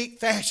a unique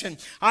fashion.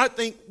 I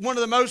think one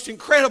of the most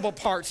incredible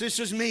parts, this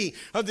is me,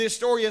 of this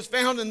story is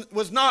found in,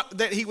 was not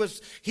that he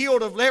was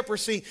healed of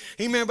leprosy,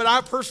 amen, but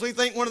I personally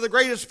think one of the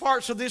greatest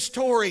parts of this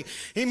story,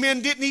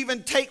 amen, didn't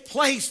even take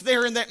place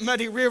there in that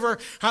muddy river.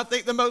 I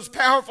think the most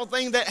powerful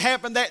thing that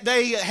happened that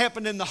day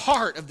happened in the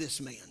heart of this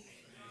man.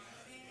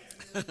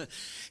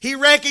 He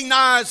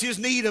recognized his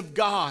need of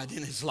God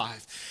in his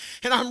life.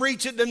 And I'm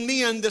reaching to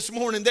men this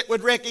morning that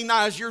would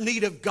recognize your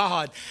need of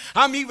God.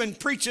 I'm even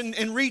preaching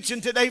and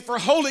reaching today for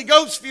Holy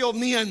Ghost-filled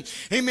men,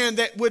 amen,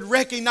 that would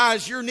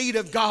recognize your need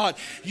of God.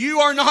 You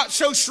are not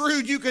so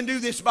shrewd you can do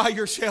this by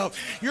yourself.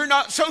 You're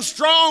not so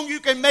strong you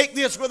can make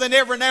this with an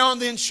every now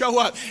and then show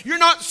up. You're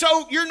not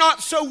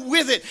so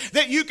with it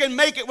that you can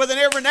make it with an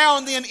every now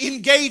and then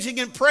engaging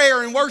in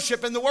prayer and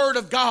worship and the Word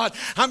of God.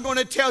 I'm going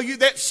to tell you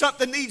that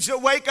something needs to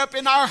wake up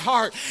in our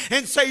heart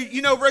and say,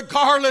 you know,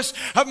 regardless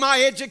of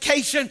my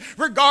education,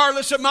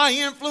 regardless of my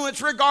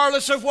influence,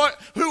 regardless of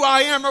who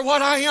I am or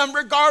what I am,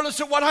 regardless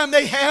of what I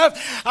may have,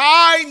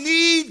 I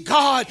need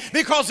God.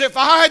 Because if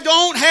I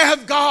don't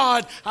have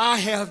God, I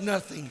have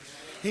nothing.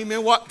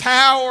 Amen. What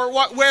power,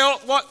 what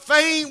wealth, what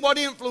fame, what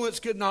influence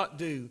could not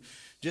do.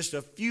 Just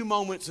a few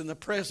moments in the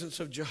presence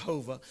of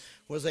Jehovah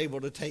was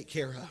able to take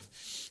care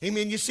of.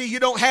 Amen. You see,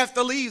 you don't have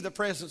to leave the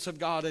presence of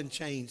God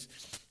unchanged.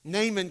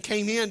 Naaman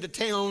came into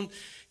town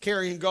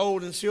carrying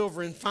gold and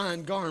silver and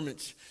fine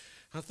garments.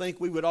 I think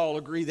we would all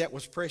agree that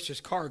was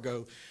precious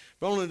cargo.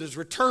 But on his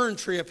return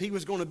trip, he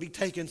was going to be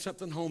taking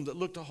something home that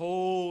looked a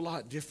whole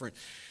lot different.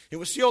 It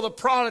was still the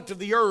product of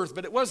the earth,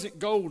 but it wasn't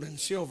gold and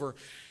silver.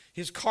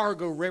 His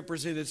cargo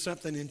represented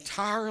something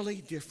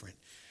entirely different.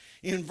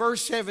 In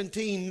verse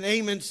 17,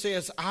 Naaman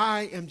says,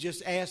 I am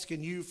just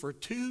asking you for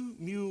 2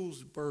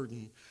 mules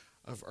burden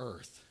of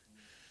earth.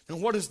 Now,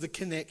 what is the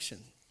connection?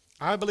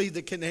 I believe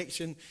the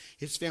connection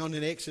is found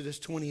in Exodus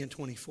 20 and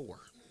 24.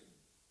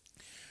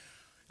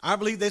 I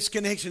believe this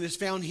connection is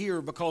found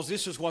here because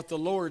this is what the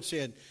Lord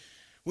said.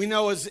 We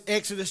know as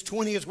Exodus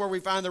 20 is where we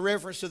find the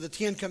reference to the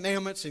 10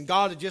 Commandments, and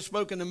God had just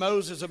spoken to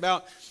Moses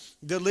about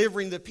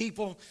delivering the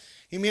people.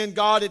 Amen.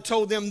 God had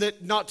told them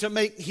that not to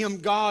make him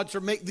gods or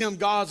make them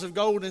gods of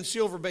gold and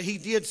silver, but he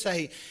did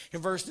say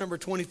in verse number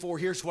 24,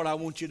 here's what I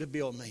want you to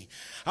build me.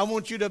 I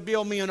want you to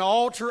build me an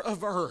altar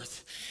of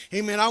earth.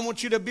 Amen. I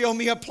want you to build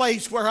me a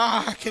place where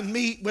I can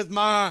meet with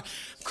my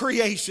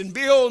creation.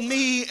 Build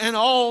me an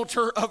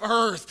altar of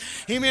earth.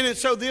 Amen. And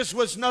so this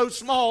was no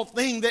small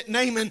thing that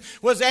Naaman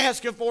was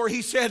asking for.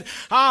 He said,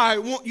 I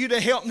want you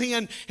to help me.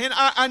 And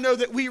I know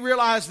that we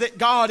realize that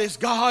God is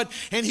God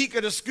and he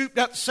could have scooped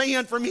up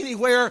sand from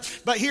anywhere.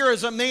 But here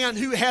is a man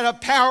who had a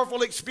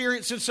powerful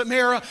experience in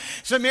Samaria.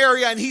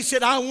 And he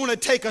said, I want to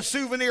take a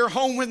souvenir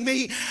home with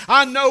me.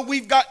 I know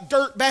we've got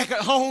dirt back at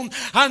home.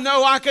 I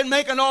know I can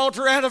make an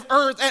altar out of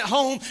earth at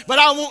home, but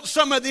I want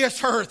some of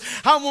this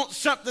earth. I want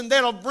something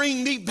that'll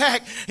bring me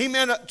back,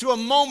 amen, to a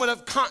moment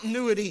of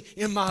continuity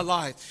in my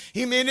life.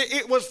 Amen.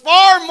 It was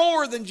far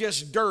more than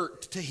just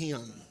dirt to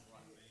him.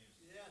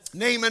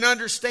 Naaman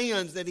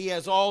understands that he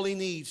has all he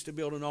needs to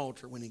build an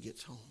altar when he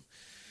gets home.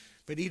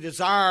 But he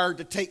desired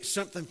to take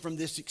something from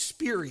this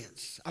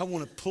experience. I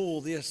want to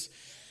pull this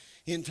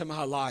into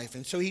my life.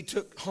 And so he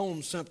took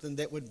home something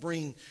that would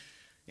bring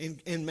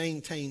and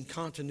maintain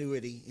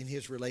continuity in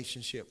his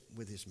relationship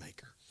with his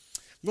Maker.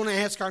 I'm going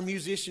to ask our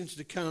musicians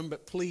to come,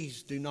 but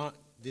please do not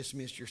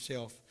dismiss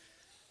yourself.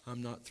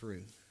 I'm not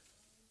through.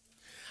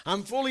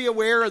 I'm fully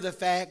aware of the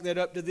fact that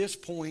up to this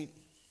point,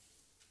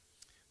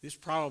 this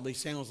probably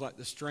sounds like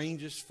the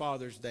strangest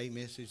Father's Day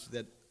message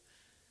that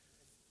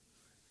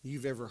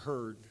you've ever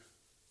heard.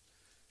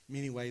 In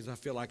many ways, I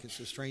feel like it's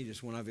the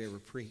strangest one I've ever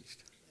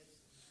preached.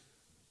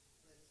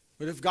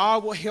 But if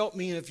God will help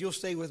me, and if you'll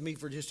stay with me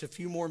for just a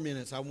few more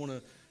minutes, I want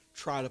to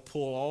try to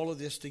pull all of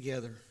this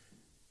together.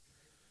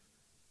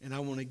 And I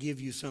want to give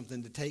you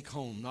something to take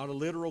home. Not a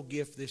literal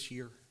gift this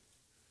year,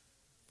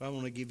 but I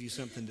want to give you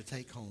something to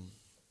take home.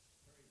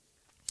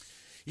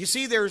 You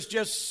see, there's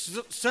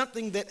just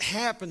something that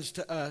happens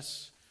to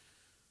us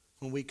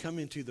when we come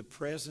into the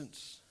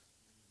presence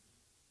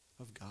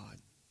of God.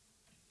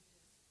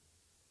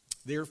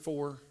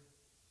 Therefore,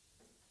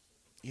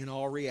 in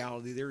all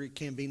reality, there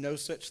can be no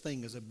such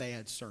thing as a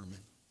bad sermon.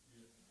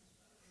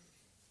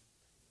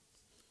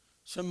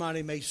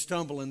 Somebody may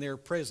stumble in their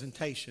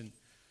presentation,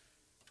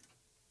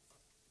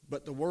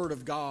 but the Word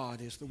of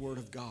God is the Word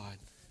of God.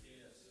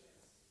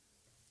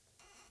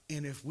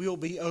 And if we'll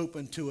be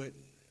open to it,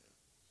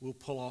 we'll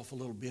pull off a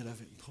little bit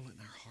of it and pull it in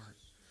our heart.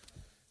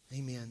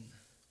 Amen.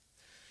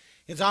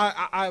 As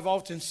I've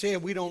often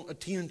said, we don't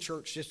attend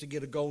church just to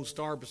get a gold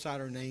star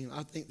beside our name.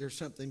 I think there's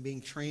something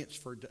being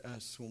transferred to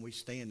us when we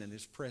stand in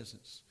His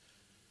presence.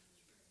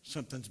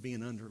 Something's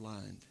being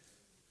underlined.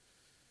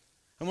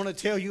 I want to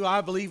tell you, I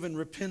believe in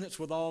repentance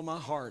with all my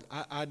heart.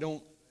 I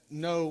don't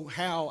know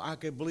how I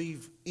could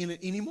believe in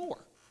it anymore.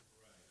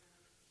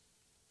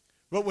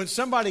 But when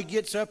somebody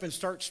gets up and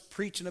starts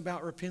preaching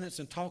about repentance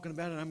and talking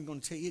about it, I'm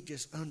going to tell you, it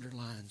just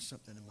underlines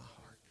something in my heart.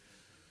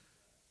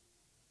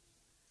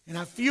 And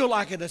I feel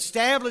like it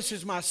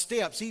establishes my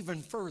steps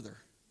even further.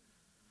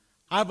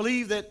 I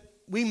believe that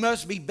we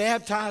must be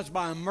baptized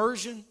by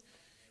immersion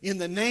in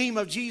the name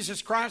of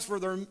Jesus Christ for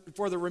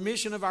the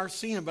remission of our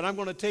sin. But I'm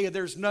going to tell you,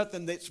 there's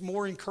nothing that's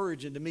more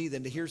encouraging to me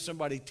than to hear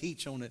somebody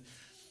teach on it.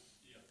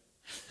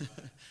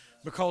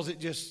 Because it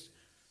just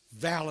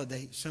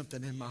validates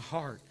something in my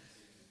heart.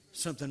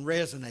 Something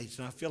resonates,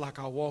 and I feel like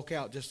I'll walk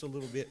out just a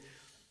little bit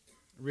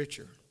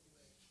richer.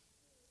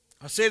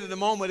 I said it a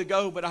moment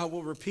ago, but I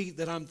will repeat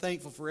that I'm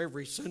thankful for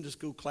every Sunday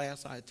school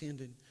class I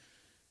attended.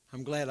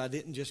 I'm glad I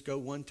didn't just go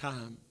one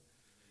time.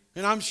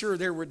 And I'm sure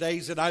there were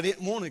days that I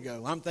didn't want to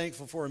go. I'm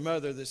thankful for a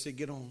mother that said,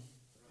 get on.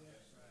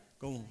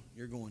 Go on,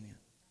 you're going in.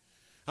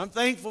 I'm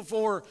thankful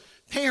for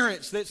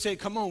parents that said,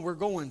 come on, we're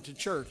going to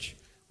church.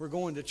 We're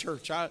going to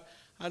church. I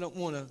don't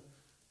want to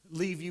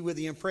leave you with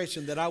the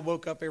impression that I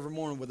woke up every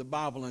morning with a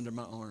Bible under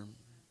my arm.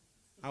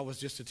 I was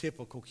just a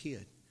typical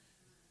kid.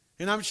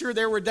 And I'm sure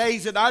there were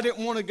days that I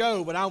didn't want to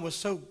go, but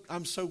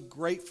I'm so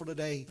grateful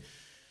today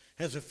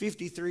as a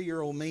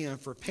 53-year-old man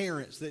for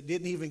parents that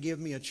didn't even give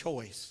me a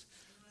choice.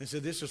 They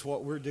said, this is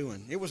what we're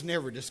doing. It was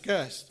never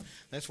discussed.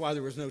 That's why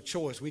there was no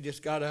choice. We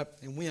just got up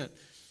and went.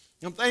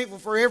 I'm thankful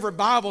for every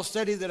Bible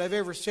study that I've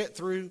ever sat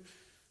through.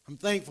 I'm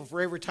thankful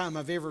for every time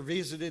I've ever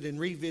visited and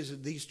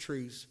revisited these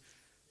truths.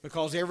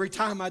 Because every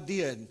time I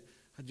did,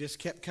 I just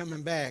kept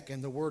coming back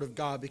and the Word of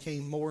God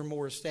became more and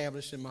more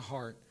established in my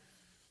heart.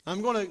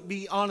 I'm going to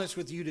be honest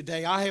with you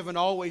today. I haven't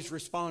always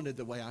responded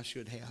the way I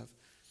should have.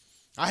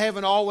 I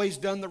haven't always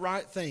done the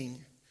right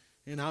thing,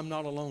 and I'm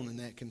not alone in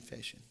that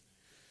confession.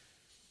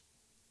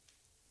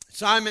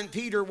 Simon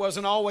Peter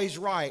wasn't always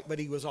right, but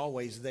he was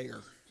always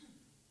there.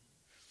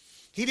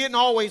 He didn't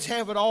always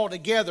have it all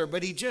together,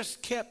 but he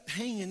just kept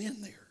hanging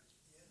in there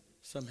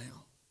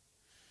somehow.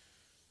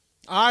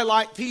 I,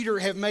 like Peter,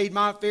 have made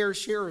my fair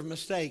share of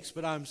mistakes,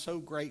 but I'm so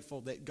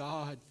grateful that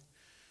God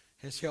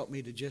has helped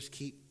me to just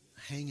keep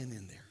hanging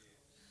in there.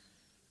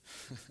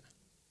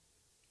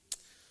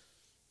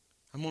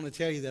 I'm going to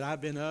tell you that I've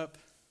been up,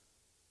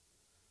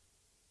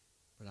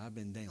 but I've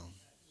been down.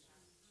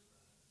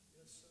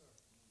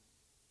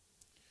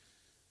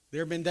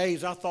 There have been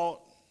days I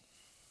thought,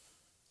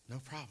 no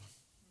problem.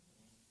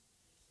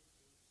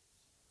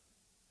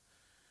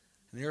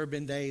 And there have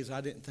been days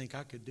I didn't think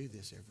I could do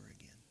this ever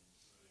again.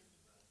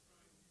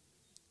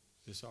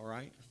 Is this all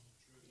right?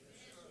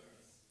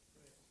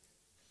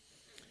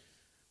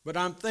 But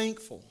I'm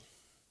thankful,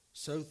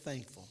 so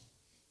thankful,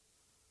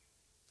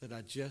 that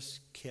I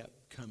just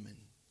kept coming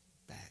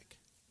back.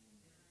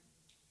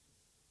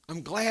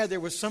 I'm glad there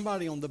was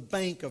somebody on the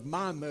bank of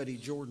my muddy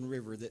Jordan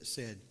River that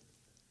said,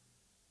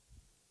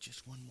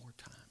 just one more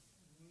time.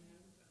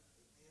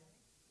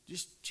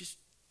 Just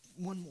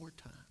one more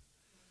time.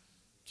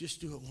 Just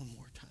do it one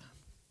more time.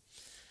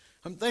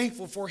 I'm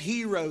thankful for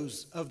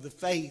heroes of the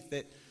faith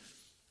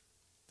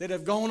that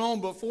have gone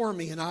on before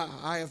me, and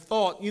I have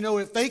thought,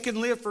 if they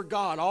can live for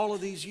God all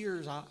of these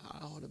years, I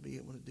ought to be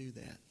able to do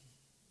that.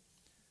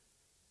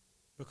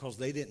 Because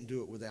they didn't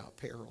do it without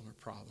peril or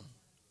problem.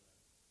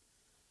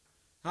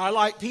 I,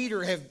 like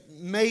Peter, have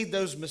made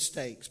those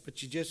mistakes,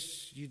 but you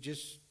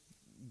just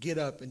get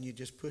up and you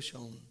just push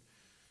on.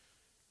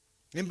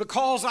 And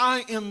because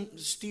I am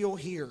still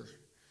here,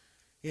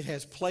 it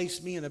has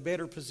placed me in a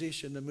better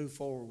position to move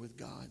forward with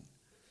God.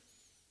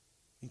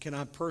 And can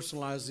I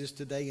personalize this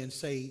today and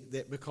say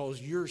that because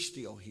you're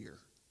still here,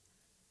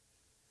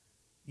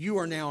 you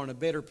are now in a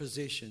better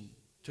position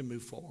to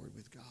move forward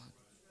with God.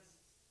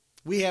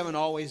 We haven't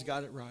always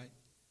got it right.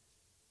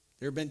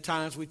 There have been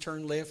times we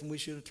turned left and we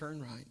should have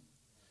turned right.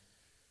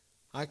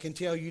 I can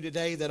tell you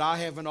today that I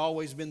haven't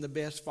always been the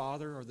best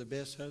father or the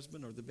best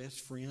husband or the best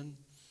friend,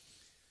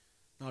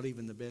 not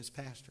even the best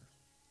pastor.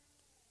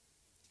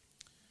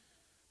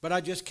 But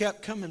I just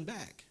kept coming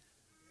back.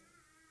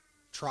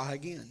 Try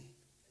again.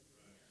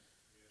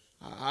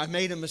 I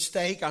made a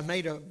mistake. I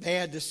made a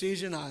bad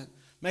decision. I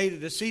made a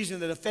decision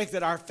that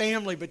affected our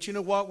family. But you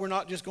know what? We're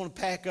not just going to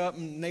pack up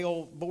and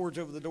nail boards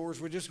over the doors.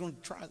 We're just going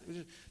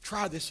to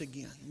try this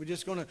again. We're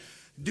just going to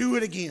do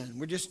it again.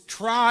 We're just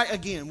try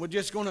again. We're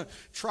just going to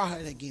try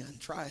it again.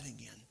 Try it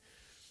again.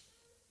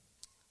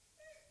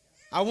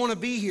 I want to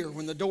be here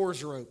when the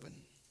doors are open.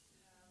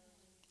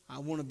 I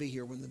want to be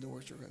here when the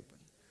doors are open.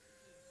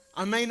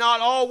 I may not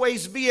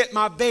always be at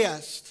my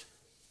best,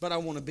 but I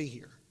want to be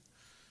here.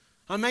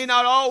 I may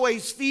not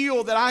always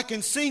feel that I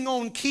can sing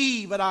on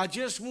key, but I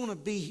just want to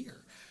be here.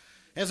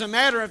 As a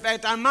matter of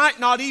fact, I might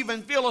not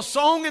even feel a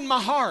song in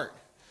my heart,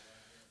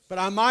 but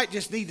I might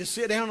just need to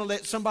sit down and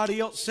let somebody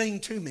else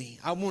sing to me.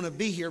 I want to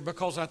be here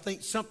because I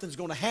think something's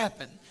going to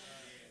happen.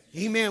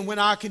 Amen. When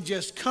I can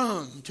just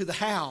come to the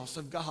house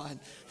of God.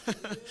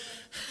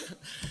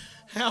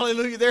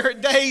 Hallelujah. There are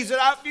days that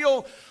I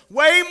feel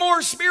way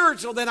more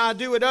spiritual than I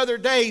do at other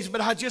days, but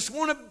I just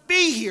want to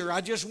be here.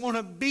 I just want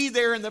to be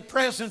there in the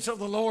presence of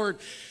the Lord.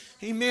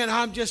 Amen.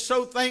 I'm just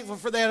so thankful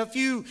for that. A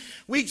few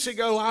weeks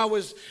ago, I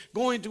was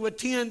going to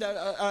attend,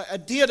 I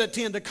did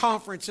attend a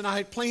conference, and I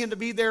had planned to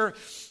be there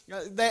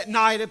that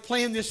night. I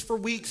planned this for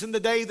weeks, and the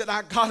day that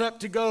I got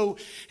up to go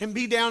and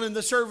be down in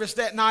the service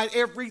that night,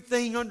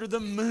 everything under the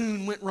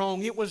moon went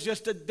wrong. It was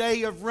just a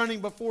day of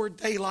running before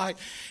daylight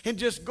and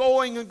just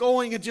going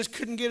and just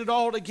couldn't get it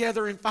all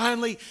together. And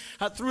finally,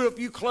 I threw a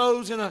few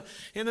clothes in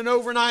an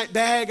overnight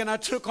bag, and I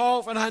took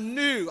off, and I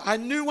knew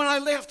when I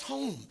left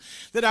home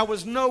that I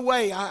was no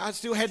way. I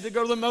still had to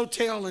go to the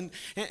motel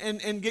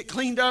and get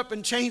cleaned up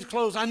and change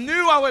clothes. I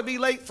knew I would be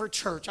late for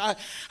church.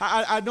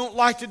 I don't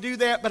like to do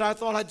that, but I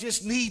thought I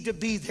just need to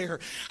be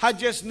there. I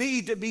just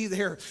need to be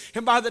there.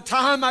 And by the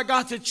time I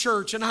got to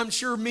church, and I'm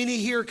sure many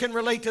here can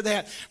relate to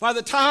that, by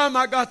the time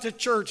I got to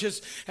church,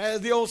 as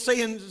the old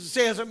saying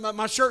says,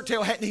 my shirt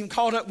tail hadn't even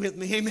caught up with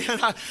me. Amen.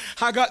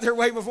 I got there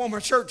way before my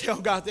shirt tail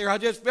got there. I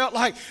just felt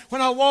like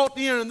when I walked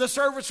in and the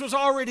service was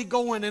already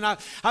going, and I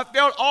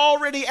felt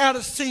already out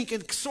of sync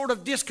and sort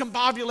of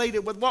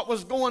discombobulated with what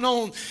was going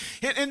on.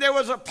 And there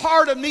was a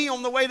part of me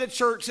on the way to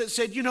church that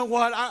said, you know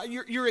what,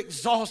 you're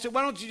exhausted.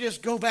 Why don't you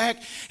just go back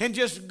and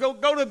just go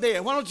to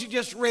bed? Why don't you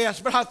just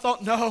rest? But I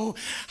thought, no,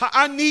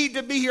 I need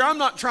to be here. I'm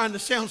not trying to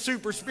sound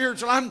super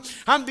spiritual.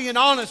 I'm being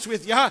honest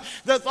with you.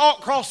 The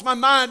thought crossed my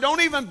mind,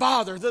 don't even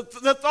bother. The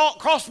thought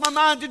crossed my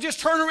mind to just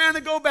turn around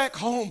and go back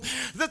home.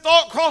 The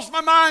thought crossed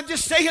my mind,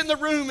 just stay in the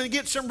room and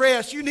get some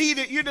rest. You need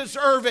it. You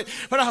deserve it.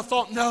 But I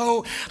thought,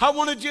 no, I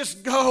want to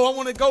just go. I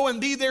want to go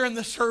and be there in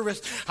the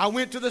service. I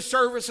went to the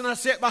service and I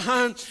sat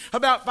behind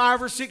about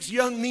 5 or 6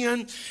 young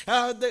men,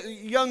 the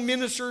young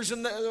ministers,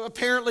 and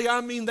apparently,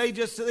 I mean, they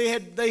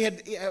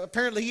had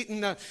apparently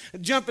eaten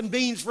jumping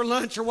beans for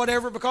lunch or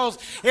whatever, because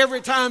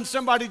every time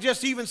somebody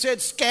just even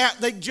said scat,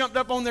 they jumped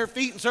up on their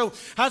feet. And so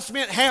I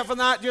spent half a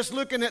night just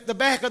looking at the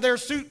back of their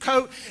suit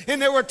coat, and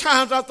there were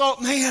times I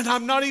thought, man,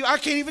 I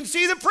can't even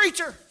see the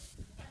preacher.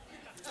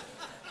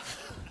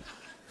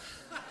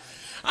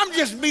 I'm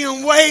just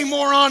being way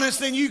more honest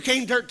than you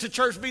came to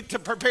church to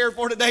prepare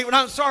for today. But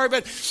I'm sorry,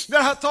 but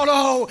I thought,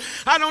 oh,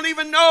 I don't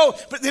even know.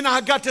 But then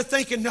I got to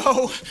thinking,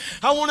 no,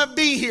 I want to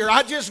be here.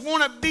 I just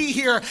want to be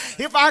here.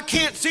 If I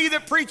can't see the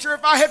preacher,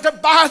 if I had to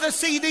buy the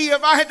CD,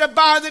 if I had to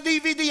buy the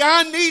DVD,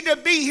 I need to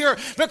be here,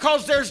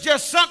 because there's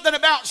just something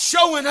about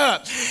showing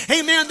up.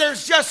 Amen.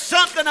 There's just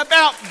something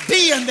about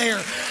being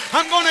there.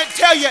 I'm going to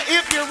tell you,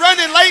 if you're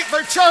running late for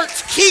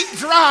church, keep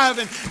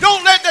driving.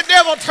 Don't let the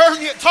devil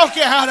talk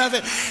you out of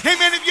it.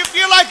 Amen. If you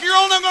feel like you're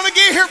only going to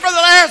get here for the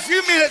last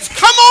few minutes,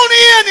 come on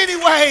in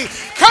anyway.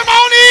 Come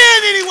on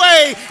in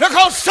anyway,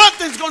 because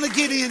something's going to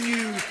get in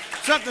you.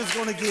 Something's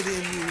going to get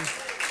in you.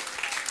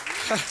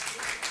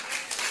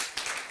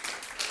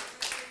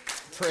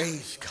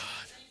 Praise God.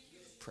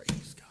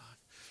 Praise God.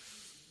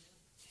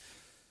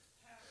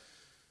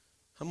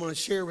 I'm going to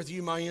share with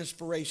you my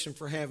inspiration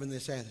for having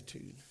this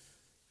attitude.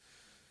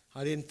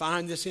 I didn't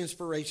find this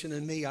inspiration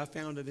in me. I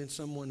found it in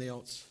someone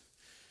else.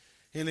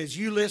 And as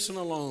you listen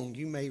along,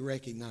 you may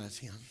recognize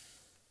him.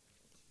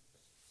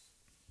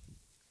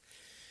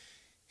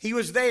 He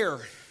was there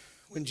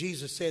when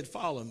Jesus said,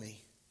 "Follow me."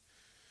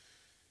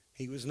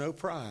 He was no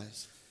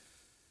prize,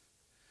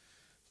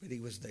 but he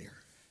was there.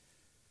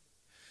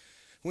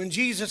 When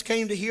Jesus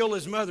came to heal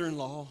his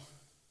mother-in-law,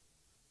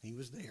 he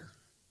was there.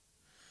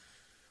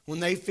 When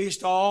they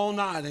fished all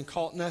night and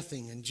caught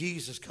nothing, and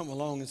Jesus come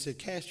along and said,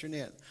 "Cast your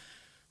net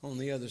on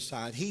the other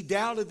side," he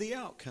doubted the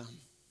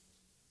outcome,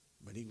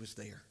 but he was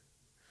there.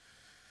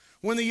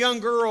 When the young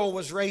girl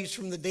was raised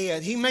from the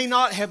dead, he may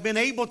not have been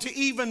able to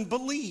even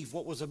believe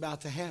what was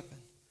about to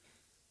happen,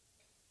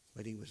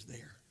 but he was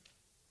there.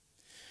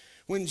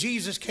 when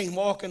Jesus came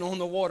walking on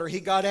the water,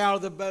 he got out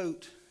of the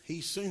boat. He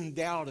soon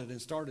doubted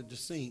and started to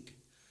sink.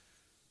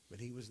 But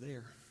he was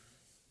there.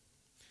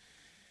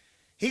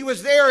 He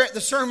was there at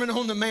the Sermon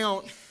on the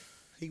Mount.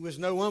 He was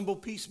no humble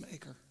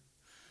peacemaker,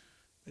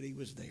 but he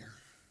was there.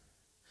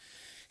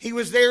 He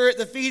was there at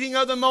the feeding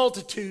of the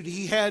multitude.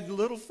 He had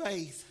little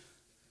faith,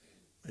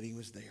 but he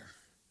was there.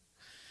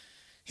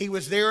 He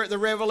was there at the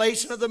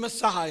revelation of the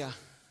Messiah.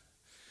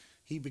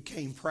 He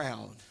became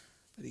proud,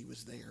 but he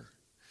was there.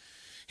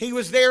 He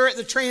was there at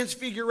the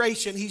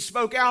transfiguration. He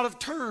spoke out of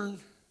turn,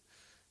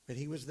 but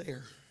he was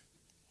there.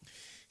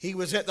 He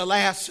was at the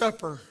Last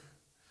Supper.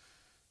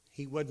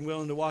 He wasn't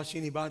willing to wash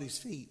anybody's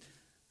feet,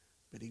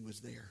 but he was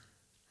there.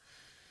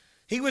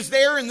 He was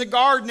there in the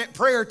garden at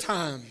prayer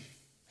time.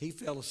 He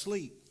fell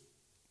asleep,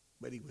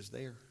 but he was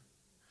there.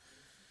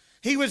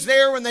 He was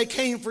there when they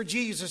came for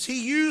Jesus.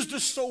 He used a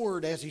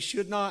sword as he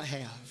should not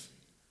have,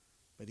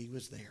 but he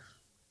was there.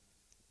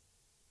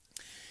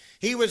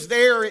 He was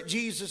there at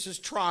Jesus'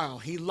 trial.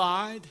 He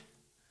lied,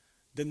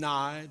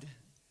 denied,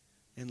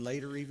 and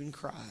later even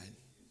cried,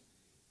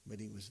 but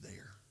he was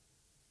there.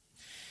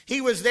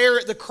 He was there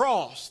at the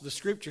cross. The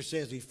scripture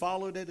says he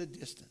followed at a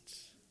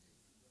distance,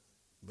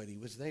 but he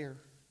was there.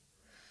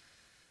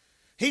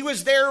 He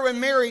was there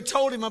when Mary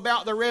told him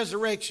about the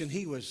resurrection.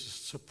 He was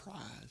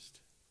surprised,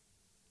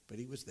 but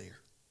he was there.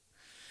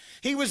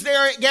 He was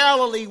there at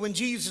Galilee when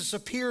Jesus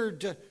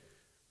appeared to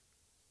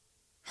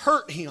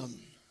hurt him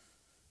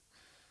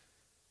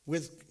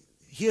with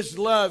his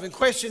love and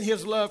question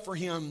his love for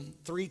him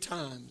 3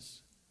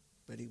 times,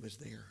 but he was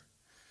there.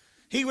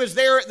 He was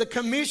there at the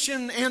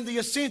commission and the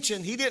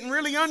ascension. He didn't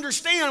really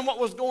understand what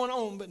was going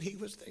on, but he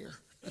was there.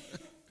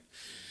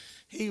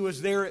 He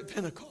was there at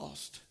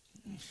Pentecost.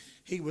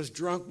 He was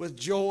drunk with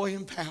joy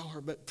and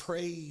power, but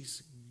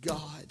praise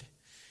God,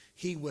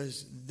 he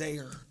was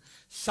there.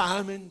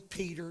 Simon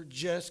Peter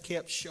just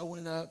kept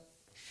showing up.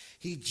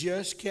 He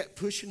just kept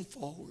pushing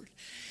forward.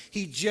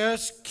 He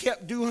just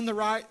kept doing the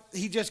right.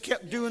 He just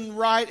kept doing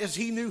right as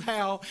he knew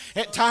how.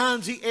 At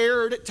times he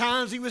erred. At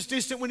times he was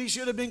distant when he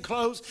should have been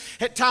close.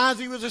 At times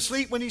he was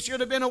asleep when he should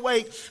have been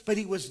awake. But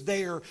he was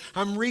there.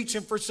 I'm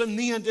reaching for some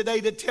men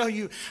today to tell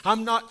you,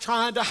 I'm not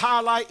trying to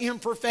highlight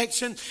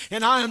imperfection,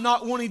 and I am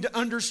not wanting to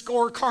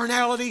underscore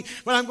carnality.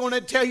 But I'm going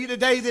to tell you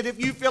today that if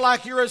you feel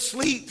like you're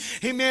asleep,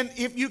 amen,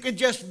 if you can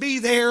just be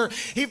there.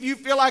 If you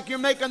feel like you're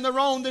making the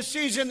wrong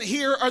decision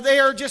here or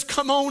there, just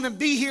come on and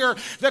be here,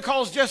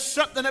 because just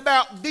something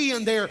about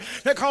being there.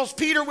 Because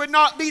Peter would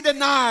not be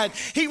denied.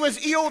 He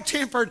was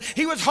ill-tempered.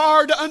 He was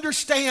hard to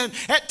understand.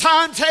 At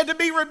times had to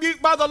be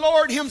rebuked by the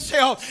Lord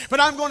himself. But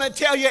I'm going to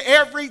tell you,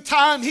 every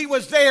time he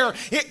was there,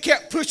 it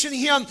kept pushing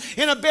him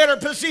in a better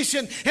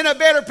position,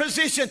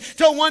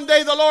 till one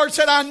day the Lord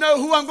said, I know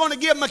who I'm going to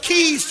give my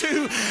keys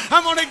to.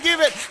 I'm going to give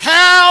it.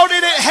 How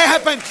did it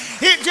happen?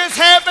 It just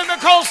happened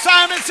because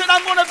Simon said,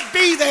 I'm going to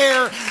be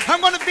there.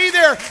 I'm going to be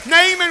there.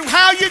 Naaman,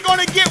 how you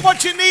going to get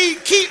what you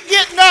need? Keep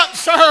getting up,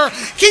 sir.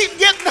 Keep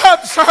getting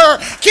up, sir.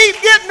 Keep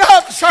getting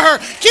up, sir.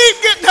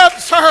 Keep getting up,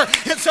 sir.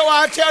 And so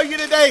I tell you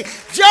today,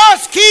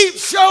 just keep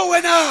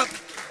showing up.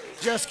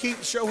 Just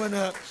keep showing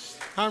up.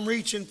 I'm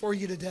reaching for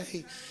you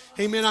today.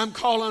 Amen. I'm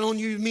calling on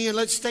you, men.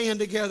 Let's stand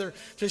together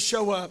to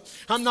show up.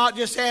 I'm not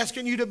just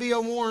asking you to be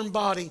a warm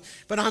body,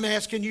 but I'm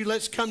asking you,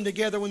 let's come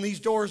together when these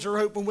doors are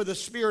open with a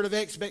spirit of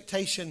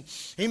expectation.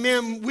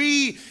 Amen.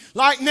 We,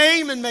 like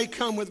Naaman, may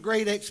come with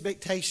great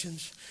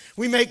expectations.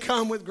 We may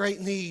come with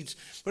great needs,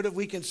 but if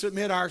we can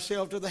submit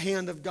ourselves to the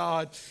hand of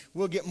God,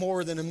 we'll get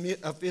more than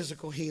a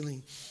physical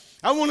healing.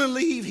 I want to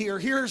leave here.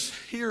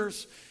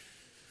 Here's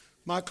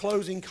my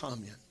closing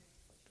comment.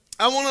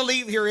 I want to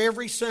leave here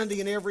every Sunday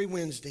and every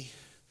Wednesday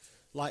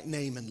like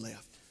Naaman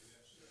left.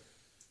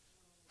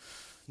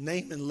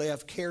 Naaman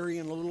left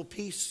carrying a little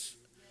piece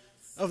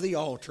of the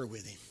altar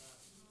with him.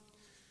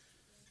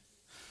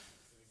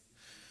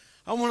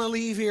 I want to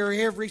leave here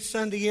every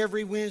Sunday,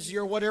 every Wednesday,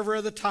 or whatever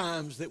other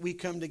times that we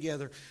come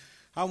together.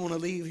 I want to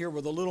leave here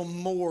with a little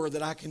more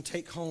that I can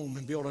take home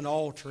and build an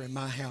altar in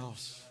my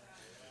house.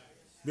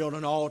 Build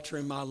an altar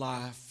in my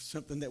life.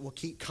 Something that will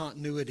keep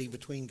continuity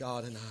between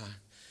God and I.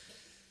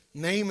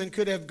 Naaman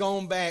could have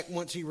gone back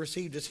once he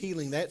received his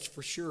healing, that's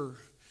for sure.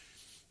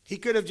 He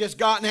could have just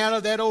gotten out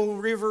of that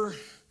old river.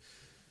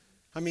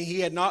 I mean, he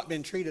had not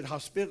been treated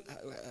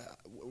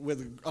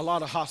with a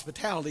lot of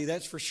hospitality,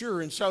 that's for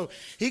sure. And so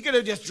he could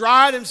have just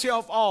dried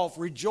himself off,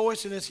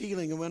 rejoiced in his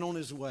healing, and went on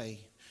his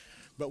way.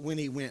 But when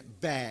he went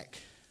back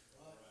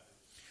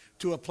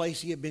to a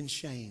place he had been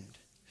shamed,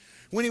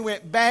 when he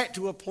went back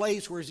to a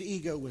place where his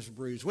ego was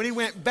bruised, when he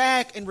went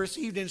back and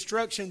received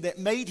instruction that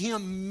made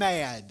him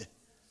mad.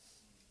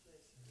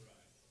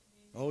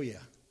 Oh yeah.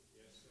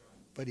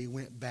 But he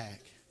went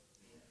back.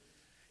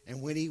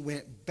 And when he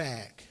went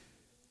back,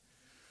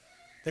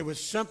 there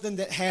was something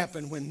that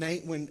happened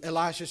when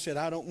Elisha said,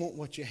 I don't want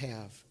what you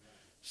have.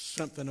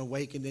 Something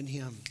awakened in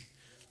him.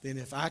 Then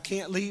if I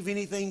can't leave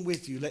anything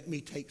with you, let me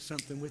take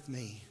something with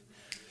me.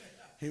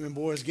 Amen,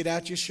 boys, get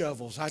out your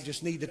shovels. I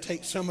just need to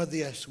take some of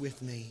this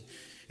with me.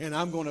 And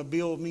I'm going to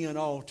build me an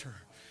altar.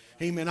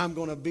 amen, I'm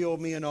going to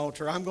build me an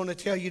altar. I'm going to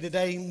tell you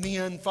today,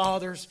 men,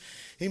 fathers,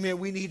 amen,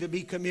 we need to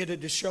be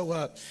committed to show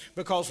up.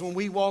 Because when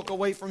we walk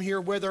away from here,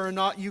 whether or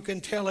not you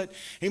can tell it,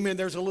 amen,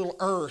 there's a little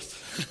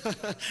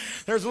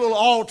earth. There's a little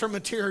altar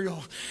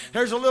material.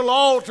 There's a little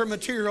altar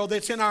material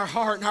that's in our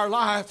heart and our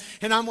life.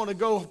 And I'm going to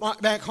go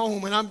back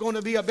home and I'm going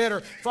to be a better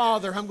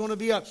father. I'm going to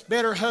be a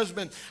better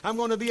husband. I'm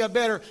going to be a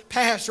better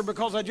pastor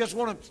because I just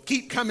want to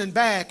keep coming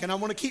back. And I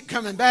want to keep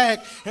coming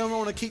back. And I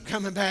want to keep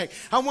coming back.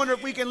 I wonder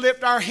if we can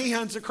lift our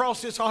hands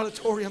across this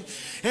auditorium.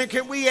 And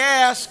can we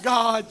ask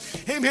God,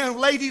 amen,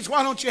 ladies,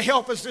 why don't you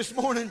help us this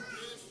morning?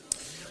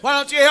 Why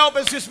don't you help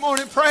us this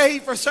morning? Pray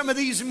for some of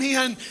these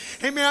men.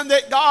 Amen.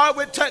 That God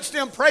would touch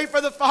them. Pray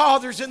for the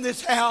fathers in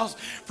this house.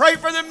 Pray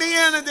for the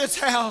men in this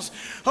house.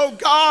 Oh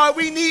God,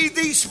 we need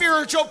these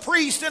spiritual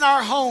priests in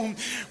our home.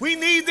 We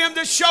need them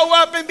to show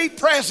up and be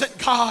present,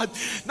 God.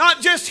 Not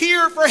just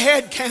here for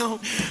head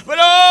count. But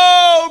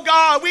oh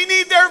God, we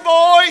need their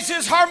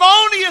voices,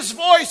 harmonious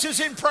voices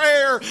in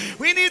prayer.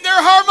 We need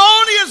their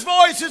harmonious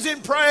voices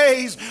in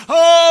praise.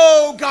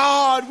 Oh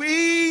God,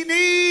 we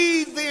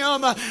need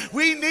them.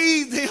 We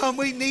need them.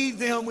 We need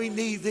them. We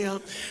need them.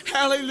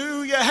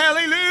 Hallelujah.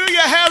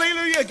 Hallelujah.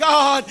 Hallelujah.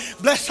 God,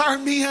 bless our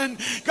men.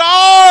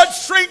 God,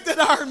 strengthen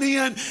our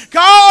men.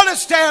 God,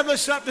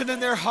 establish something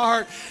in their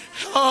heart.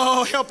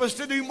 Oh, help us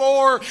to do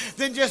more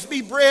than just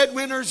be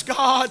breadwinners,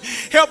 God.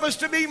 Help us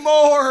to be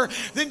more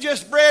than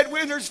just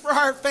breadwinners for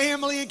our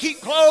family and keep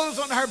clothes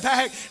on our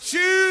back,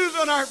 shoes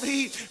on our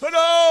feet. But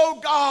oh,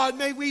 God,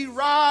 may we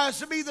rise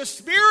to be the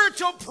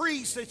spiritual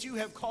priests that you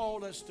have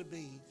called us to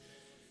be.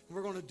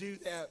 We're going to do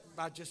that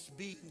by just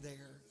being there,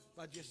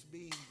 by just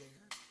being there.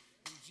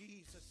 In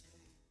Jesus'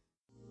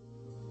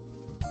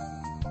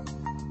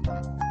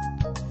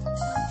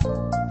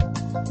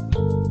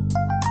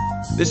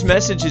 name. This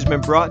message has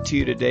been brought to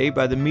you today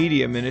by the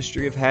media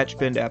ministry of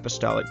Hatchbend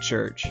Apostolic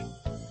Church.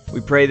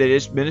 We pray that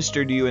it's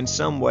ministered to you in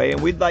some way,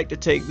 and we'd like to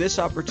take this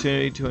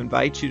opportunity to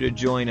invite you to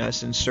join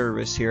us in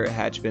service here at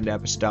Hatchbend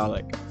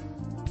Apostolic.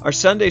 Our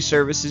Sunday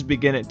services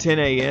begin at 10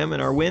 a.m.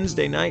 and our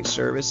Wednesday night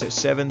service at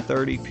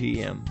 7:30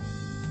 p.m.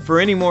 For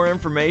any more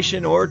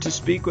information or to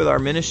speak with our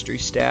ministry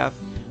staff,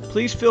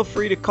 please feel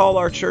free to call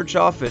our church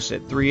office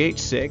at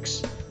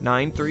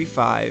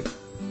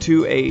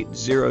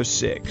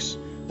 386-935-2806,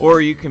 or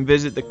you can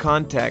visit the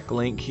contact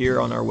link here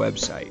on our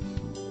website.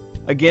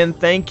 Again,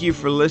 thank you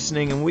for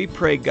listening, and we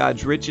pray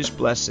God's richest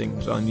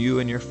blessings on you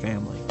and your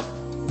family.